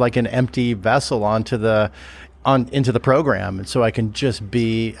kind of like an empty vessel into the program, and so I can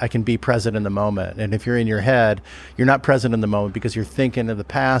be present in the moment. And if you're in your head, you're not present in the moment because you're thinking of the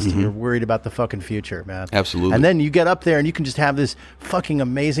past and you're worried about the fucking future, man. Absolutely. And then you get up there and you can just have this fucking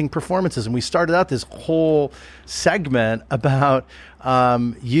amazing performances. And we started out this whole segment about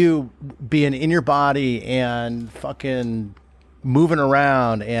you being in your body and fucking moving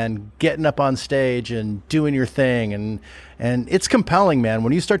around and getting up on stage and doing your thing, and it's compelling, man.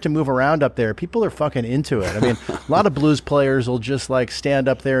 When you start to move around up there, people are fucking into it. I mean, a lot of blues players will just like stand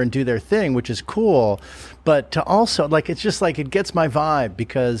up there and do their thing, which is cool, but to also like, it's just like, it gets my vibe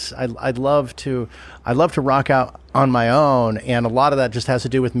because I love to rock out on my own, and a lot of that just has to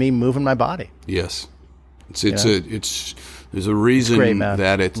do with me moving my body. Yes, there's a reason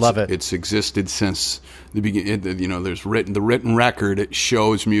that it's existed since the beginning. There's the written record. It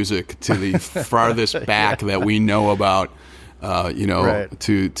shows music to the farthest back that we know about. Right.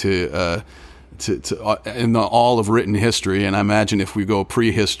 to in all of written history. And I imagine if we go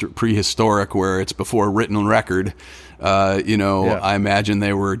prehistoric, where it's before written record, I imagine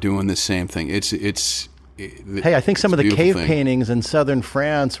they were doing the same thing. Hey, I think some of the cave paintings in southern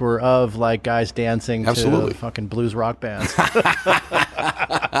France were of like guys dancing to fucking blues rock bands.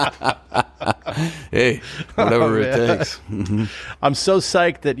 Hey, whatever it takes. Mm-hmm. I'm so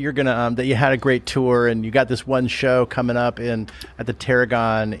psyched that you're gonna that you had a great tour and you got this one show coming up at the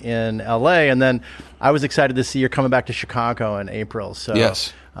Tarragon in LA, and then I was excited to see you're coming back to Chicago in April. So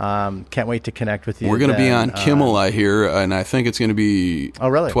yes. Can't wait to connect with you. We're going to be on Kimmel, I hear, and I think it's going to be the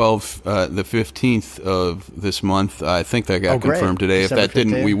 15th of this month. I think that got confirmed today. December if that 15th.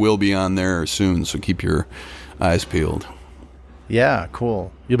 Didn't, we will be on there soon, so keep your eyes peeled. Yeah,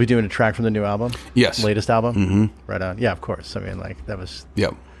 cool. You'll be doing a track from the new album? Yes. Latest album? Mm-hmm. Right on. Yeah, of course. I mean, like, that was...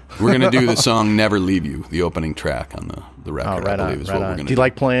 Yep. We're going to do the song Never Leave You, the opening track on the record, I believe is what we're going to do. Do you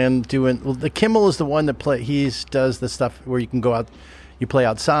like doing... the Kimmel is the one that does the stuff where you can go out... You play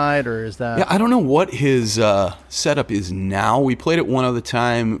outside, or is that... Yeah, I don't know what his setup is now. We played it one other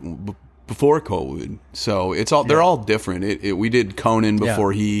time before COVID, so it's all they're all different. We did Conan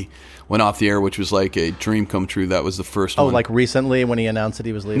before he went off the air, which was like a dream come true. That was the first one. Oh, like recently when he announced that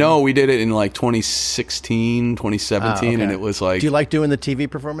he was leaving? No, we did it in like 2016, 2017, and it was like... Do you like doing the TV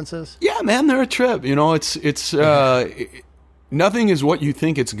performances? Yeah, man, they're a trip. It's nothing is what you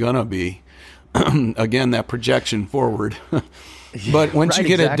think it's gonna be. Again, that projection forward. But once you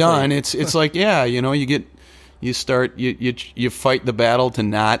get it done, it's like, you fight the battle to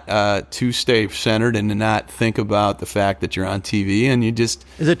not to stay centered and to not think about the fact that you're on TV, and you just...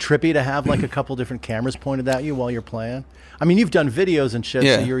 Is it trippy to have like a couple different cameras pointed at you while you're playing? I mean, you've done videos and shit,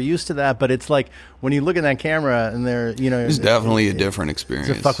 so you're used to that, but it's like when you look at that camera and it's definitely a different experience.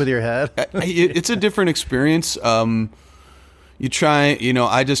 Does it fuck with your head? It's a different experience. You try,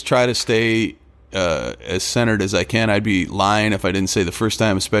 I just try to stay as centered as I can. I'd be lying if I didn't say the first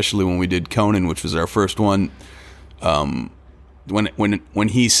time, especially when we did Conan, which was our first one. When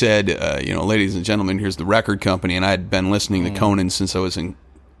he said, ladies and gentlemen, here's the record company, and I'd been listening to Conan since I was in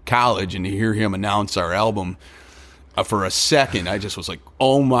college, and to hear him announce our album, for a second, I just was like,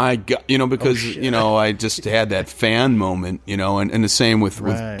 oh my God, because, I just had that fan moment, and the same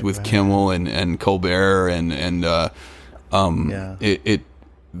with Kimmel and Colbert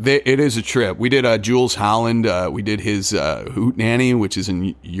it is a trip. We did Jules Holland. We did his Hootenanny, which is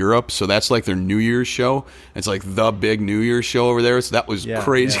in Europe. So that's like their New Year's show. It's like the big New Year's show over there. So that was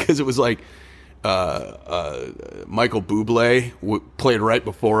crazy because it was like Michael Bublé played right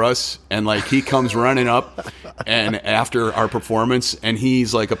before us, and like he comes running up and after our performance, and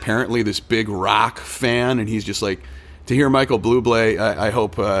he's like apparently this big rock fan, and he's just like, to hear Michael Bublé, I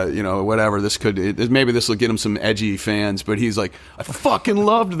hope, whatever, maybe this will get him some edgy fans, but he's like, I fucking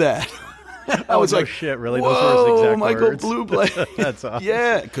loved that. I was like, shit, really? Whoa, those were his exact Michael words? Bublé. That's awesome.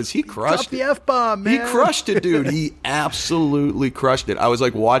 Yeah, because he crushed it. Drop the F-bomb, man. He crushed it, dude. He absolutely crushed it. I was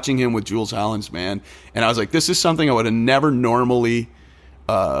like watching him with Jules Holland's band, and I was like, this is something I would have never normally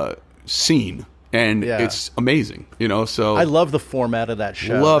seen. And it's amazing, so... I love the format of that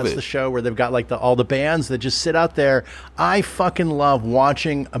show. That's the show where they've got like all the bands that just sit out there. I fucking love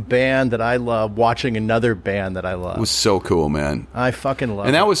watching a band that I love, watching another band that I love. It was so cool, man. I fucking love it.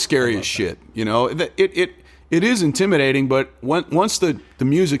 And that was scary as shit, It is intimidating, but once the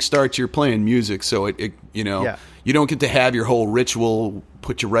music starts, you're playing music, so you don't get to have your whole ritual,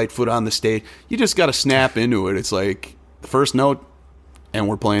 put your right foot on the stage. You just got to snap into it. It's like the first note, and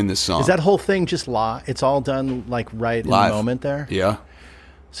we're playing this song. Is that whole thing just live? It's all done like right live. In the moment there? Yeah.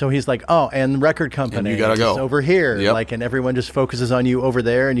 So he's like, oh, and the record company And you gotta go. is over here. Yep. Like, and everyone just focuses on you over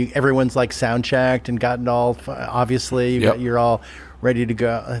there, and everyone's like sound checked and gotten all, obviously, Yep. you're all ready to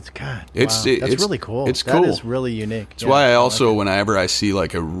go. That's God. It's really cool. It's cool. That is really unique. That's why I also, whenever I see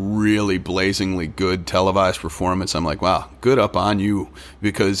like a really blazingly good televised performance, I'm like, wow, good up on you,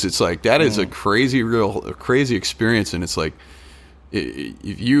 because it's like that is a crazy experience, and it's like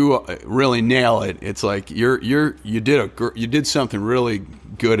if you really nail it, it's like you did something really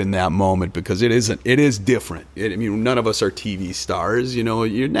good in that moment, because it is different. I mean, none of us are TV stars, you know.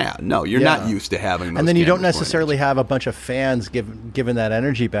 You're not used to having those, and then you don't cameras necessarily pointing at you. have a bunch of fans giving that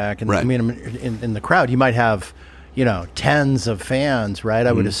energy back. And Right. I mean, in the crowd, you might have, you know, tens of fans, right?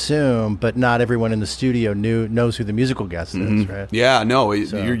 I would assume, but not everyone in the studio knows who the musical guest is, right? Yeah, no,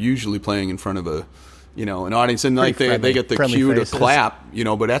 you're usually playing in front of an audience, and like they get the cue faces. to clap, you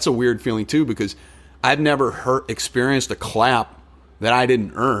know. But that's a weird feeling too, because I've never experienced a clap that I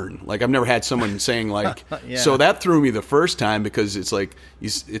didn't earn. Like, I've never had someone saying like, Yeah. So that threw me the first time, because it's like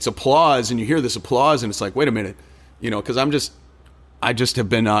it's applause, and you hear this applause, and it's like, wait a minute, you know, because I just have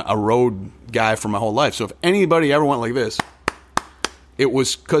been a road guy for my whole life. So if anybody ever went like this, it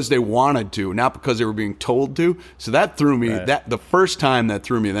was because they wanted to, not because they were being told to. So that threw me. Right. That the first time that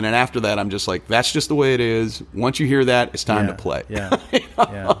threw me. Then after that, I'm just like, that's just the way it is. Once you hear that, it's time to play. Yeah,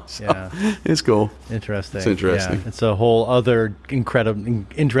 yeah. It's cool. Interesting. It's interesting. Yeah. It's a whole other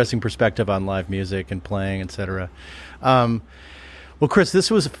interesting perspective on live music and playing, etc. Well, Chris, this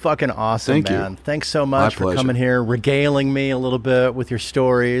was fucking awesome, Thank you. man. Thanks so much for pleasure. coming here, regaling me a little bit with your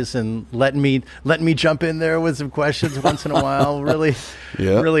stories, and letting me jump in there with some questions once in a while. Really,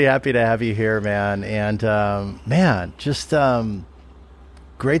 really happy to have you here, man. And man, just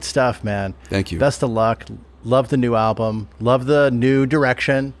great stuff, man. Thank you. Best of luck. Love the new album. Love the new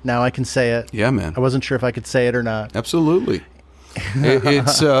direction. Now I can say it. Yeah, man. I wasn't sure if I could say it or not. Absolutely.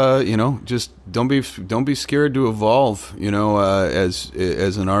 It's you know, just don't be scared to evolve. You know, as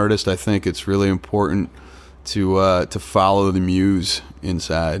an artist, I think it's really important to follow the muse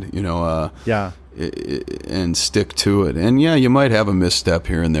inside. You know, and stick to it. And yeah, you might have a misstep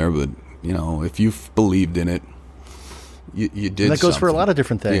here and there, but you know, if you've believed in it, you did. And that goes for a something. lot of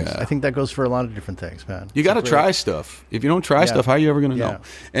different things. Yeah. I think that goes for a lot of different things, man. You got to try stuff. If you don't try stuff, how are you ever going to know?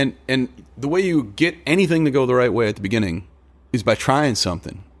 And the way you get anything to go the right way at the beginning is by trying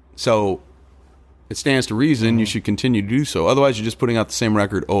something. So it stands to reason you should continue to do so. Otherwise, you're just putting out the same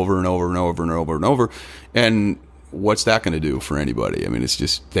record over and over and over and over and over. And what's that going to do for anybody? I mean, it's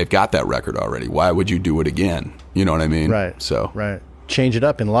just, they've got that record already. Why would you do it again? You know what I mean? Right. So right. Change it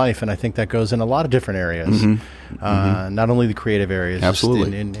up in life, and I think that goes in a lot of different areas. Not only the creative areas,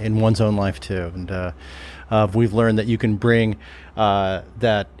 Absolutely. just in one's own life too. And we've learned that you can bring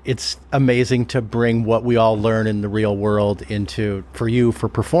that it's amazing to bring what we all learn in the real world into, for you, for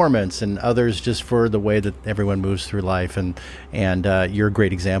performance, and others just for the way that everyone moves through life. And you're a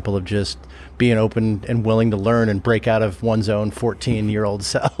great example of just being open and willing to learn and break out of one's own 14-year-old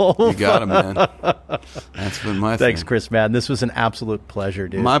self. You got it, man. That's been my Thanks, thing. Chris, man. This was an absolute pleasure,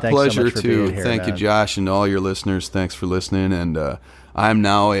 dude. My Thanks so pleasure, much for too. being here, Thank you, man. Josh, and all your listeners. Thanks for listening. And I'm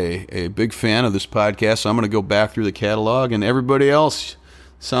now a big fan of this podcast, so I'm going to go back through the catalog. And everybody else,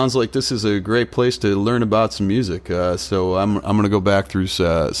 sounds like this is a great place to learn about some music. So I'm going to go back through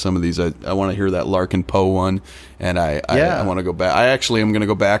some of these. I want to hear that Larkin Poe one, and I want to go back. I actually am going to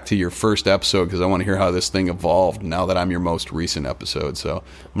go back to your first episode because I want to hear how this thing evolved now that I'm your most recent episode. So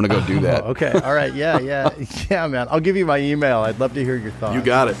I'm going to go do that. Okay. All right. Yeah, man. I'll give you my email. I'd love to hear your thoughts. You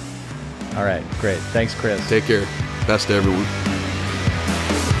got it. All right. Great. Thanks, Chris. Take care. Best to everyone.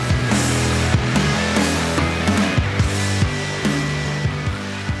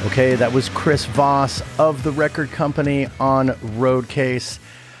 Okay, that was Chris Voss of the record company on Roadcase.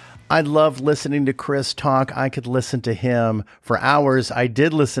 I love listening to Chris talk. I could listen to him for hours. I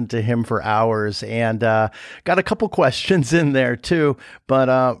did listen to him for hours, and got a couple questions in there too,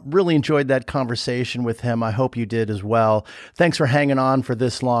 but really enjoyed that conversation with him. I hope you did as well. Thanks for hanging on for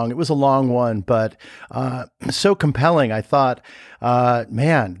this long. It was a long one, but so compelling. I thought,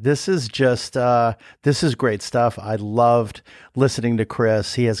 man, this is great stuff. I loved listening to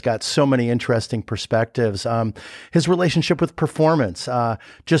Chris. He has got so many interesting perspectives. His relationship with performance,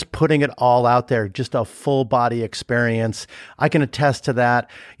 just putting it all out there, just a full body experience. I can attest to that.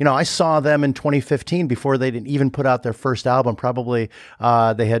 You know, I saw them in 2015 before they didn't even put out their first album. Probably,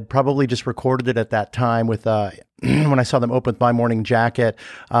 they had probably just recorded it at that time with, when I saw them open with My Morning Jacket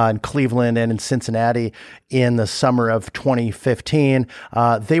in Cleveland and in Cincinnati in the summer of 2015.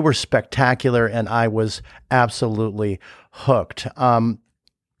 They were spectacular, and I was absolutely hooked.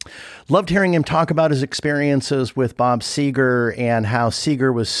 Loved hearing him talk about his experiences with Bob Seger and how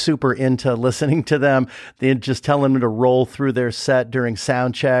Seger was super into listening to them. They'd just tell him to roll through their set during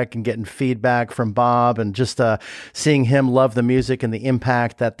sound check and getting feedback from Bob, and just seeing him love the music and the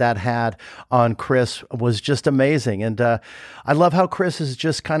impact that had on Chris was just amazing. And I love how Chris is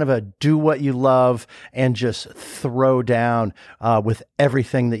just kind of a do what you love and just throw down with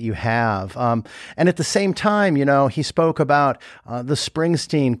everything that you have. And at the same time, he spoke about the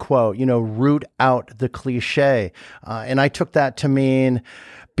Springsteen quote, root out the cliche. And I took that to mean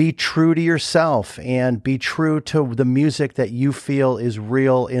be true to yourself and be true to the music that you feel is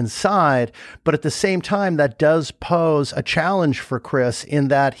real inside. But at the same time, that does pose a challenge for Chris in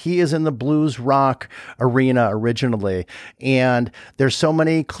that he is in the blues rock arena originally. And there's so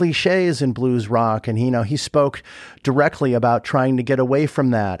many cliches in blues rock. And, he spoke directly about trying to get away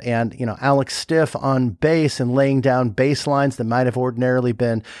from that. And, Alex Stiff on bass and laying down bass lines that might have ordinarily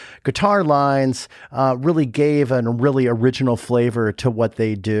been guitar lines really gave a really original flavor to what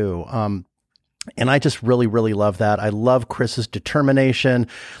they do. And I just really, really love that. I love Chris's determination.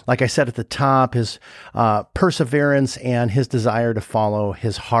 Like I said at the top, his perseverance and his desire to follow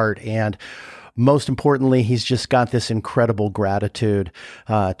his heart. And most importantly, he's just got this incredible gratitude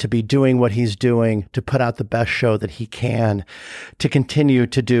to be doing what he's doing, to put out the best show that he can, to continue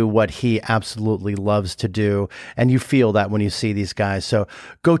to do what he absolutely loves to do. And you feel that when you see these guys. So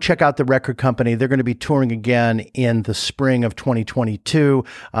go check out the record company. They're going to be touring again in the spring of 2022.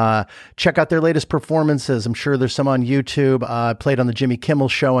 Check out their latest performances. I'm sure there's some on YouTube. Played on the Jimmy Kimmel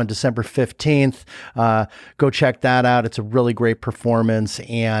Show on December 15th. Go check that out. It's a really great performance,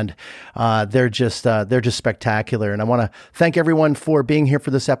 and they're just spectacular. And I want to thank everyone for being here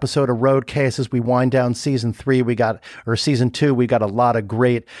for this episode of Roadcase. As we wind down season 2, we got a lot of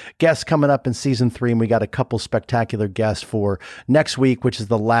great guests coming up in season 3, and we got a couple spectacular guests for next week, which is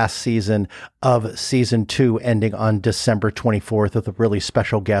the last season of season 2, ending on December 24th with a really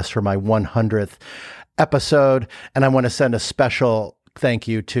special guest for my 100th episode. And I want to send a special thank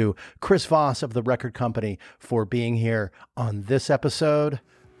you to Chris Voss of the record company for being here on this episode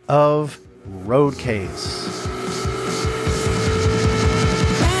of Roadcase.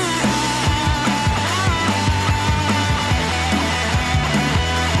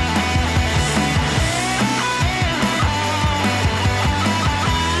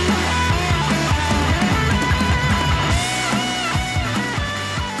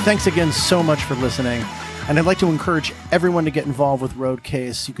 Thanks again so much for listening. And I'd like to encourage everyone to get involved with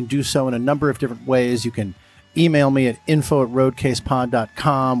Roadcase. You can do so in a number of different ways. You can email me at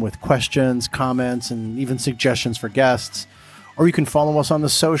info@roadcasepod.com with questions, comments, and even suggestions for guests. Or you can follow us on the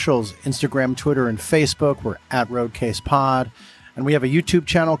socials, Instagram, Twitter, and Facebook. We're at RoadcasePod. And we have a YouTube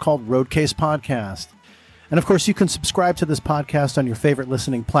channel called Roadcase Podcast. And of course, you can subscribe to this podcast on your favorite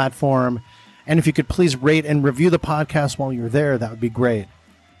listening platform. And if you could please rate and review the podcast while you're there, that would be great.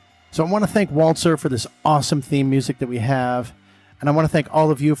 So I want to thank Walzer for this awesome theme music that we have. And I want to thank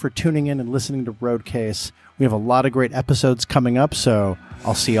all of you for tuning in and listening to Roadcase. We have a lot of great episodes coming up, so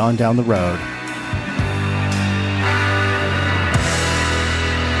I'll see you on down the road.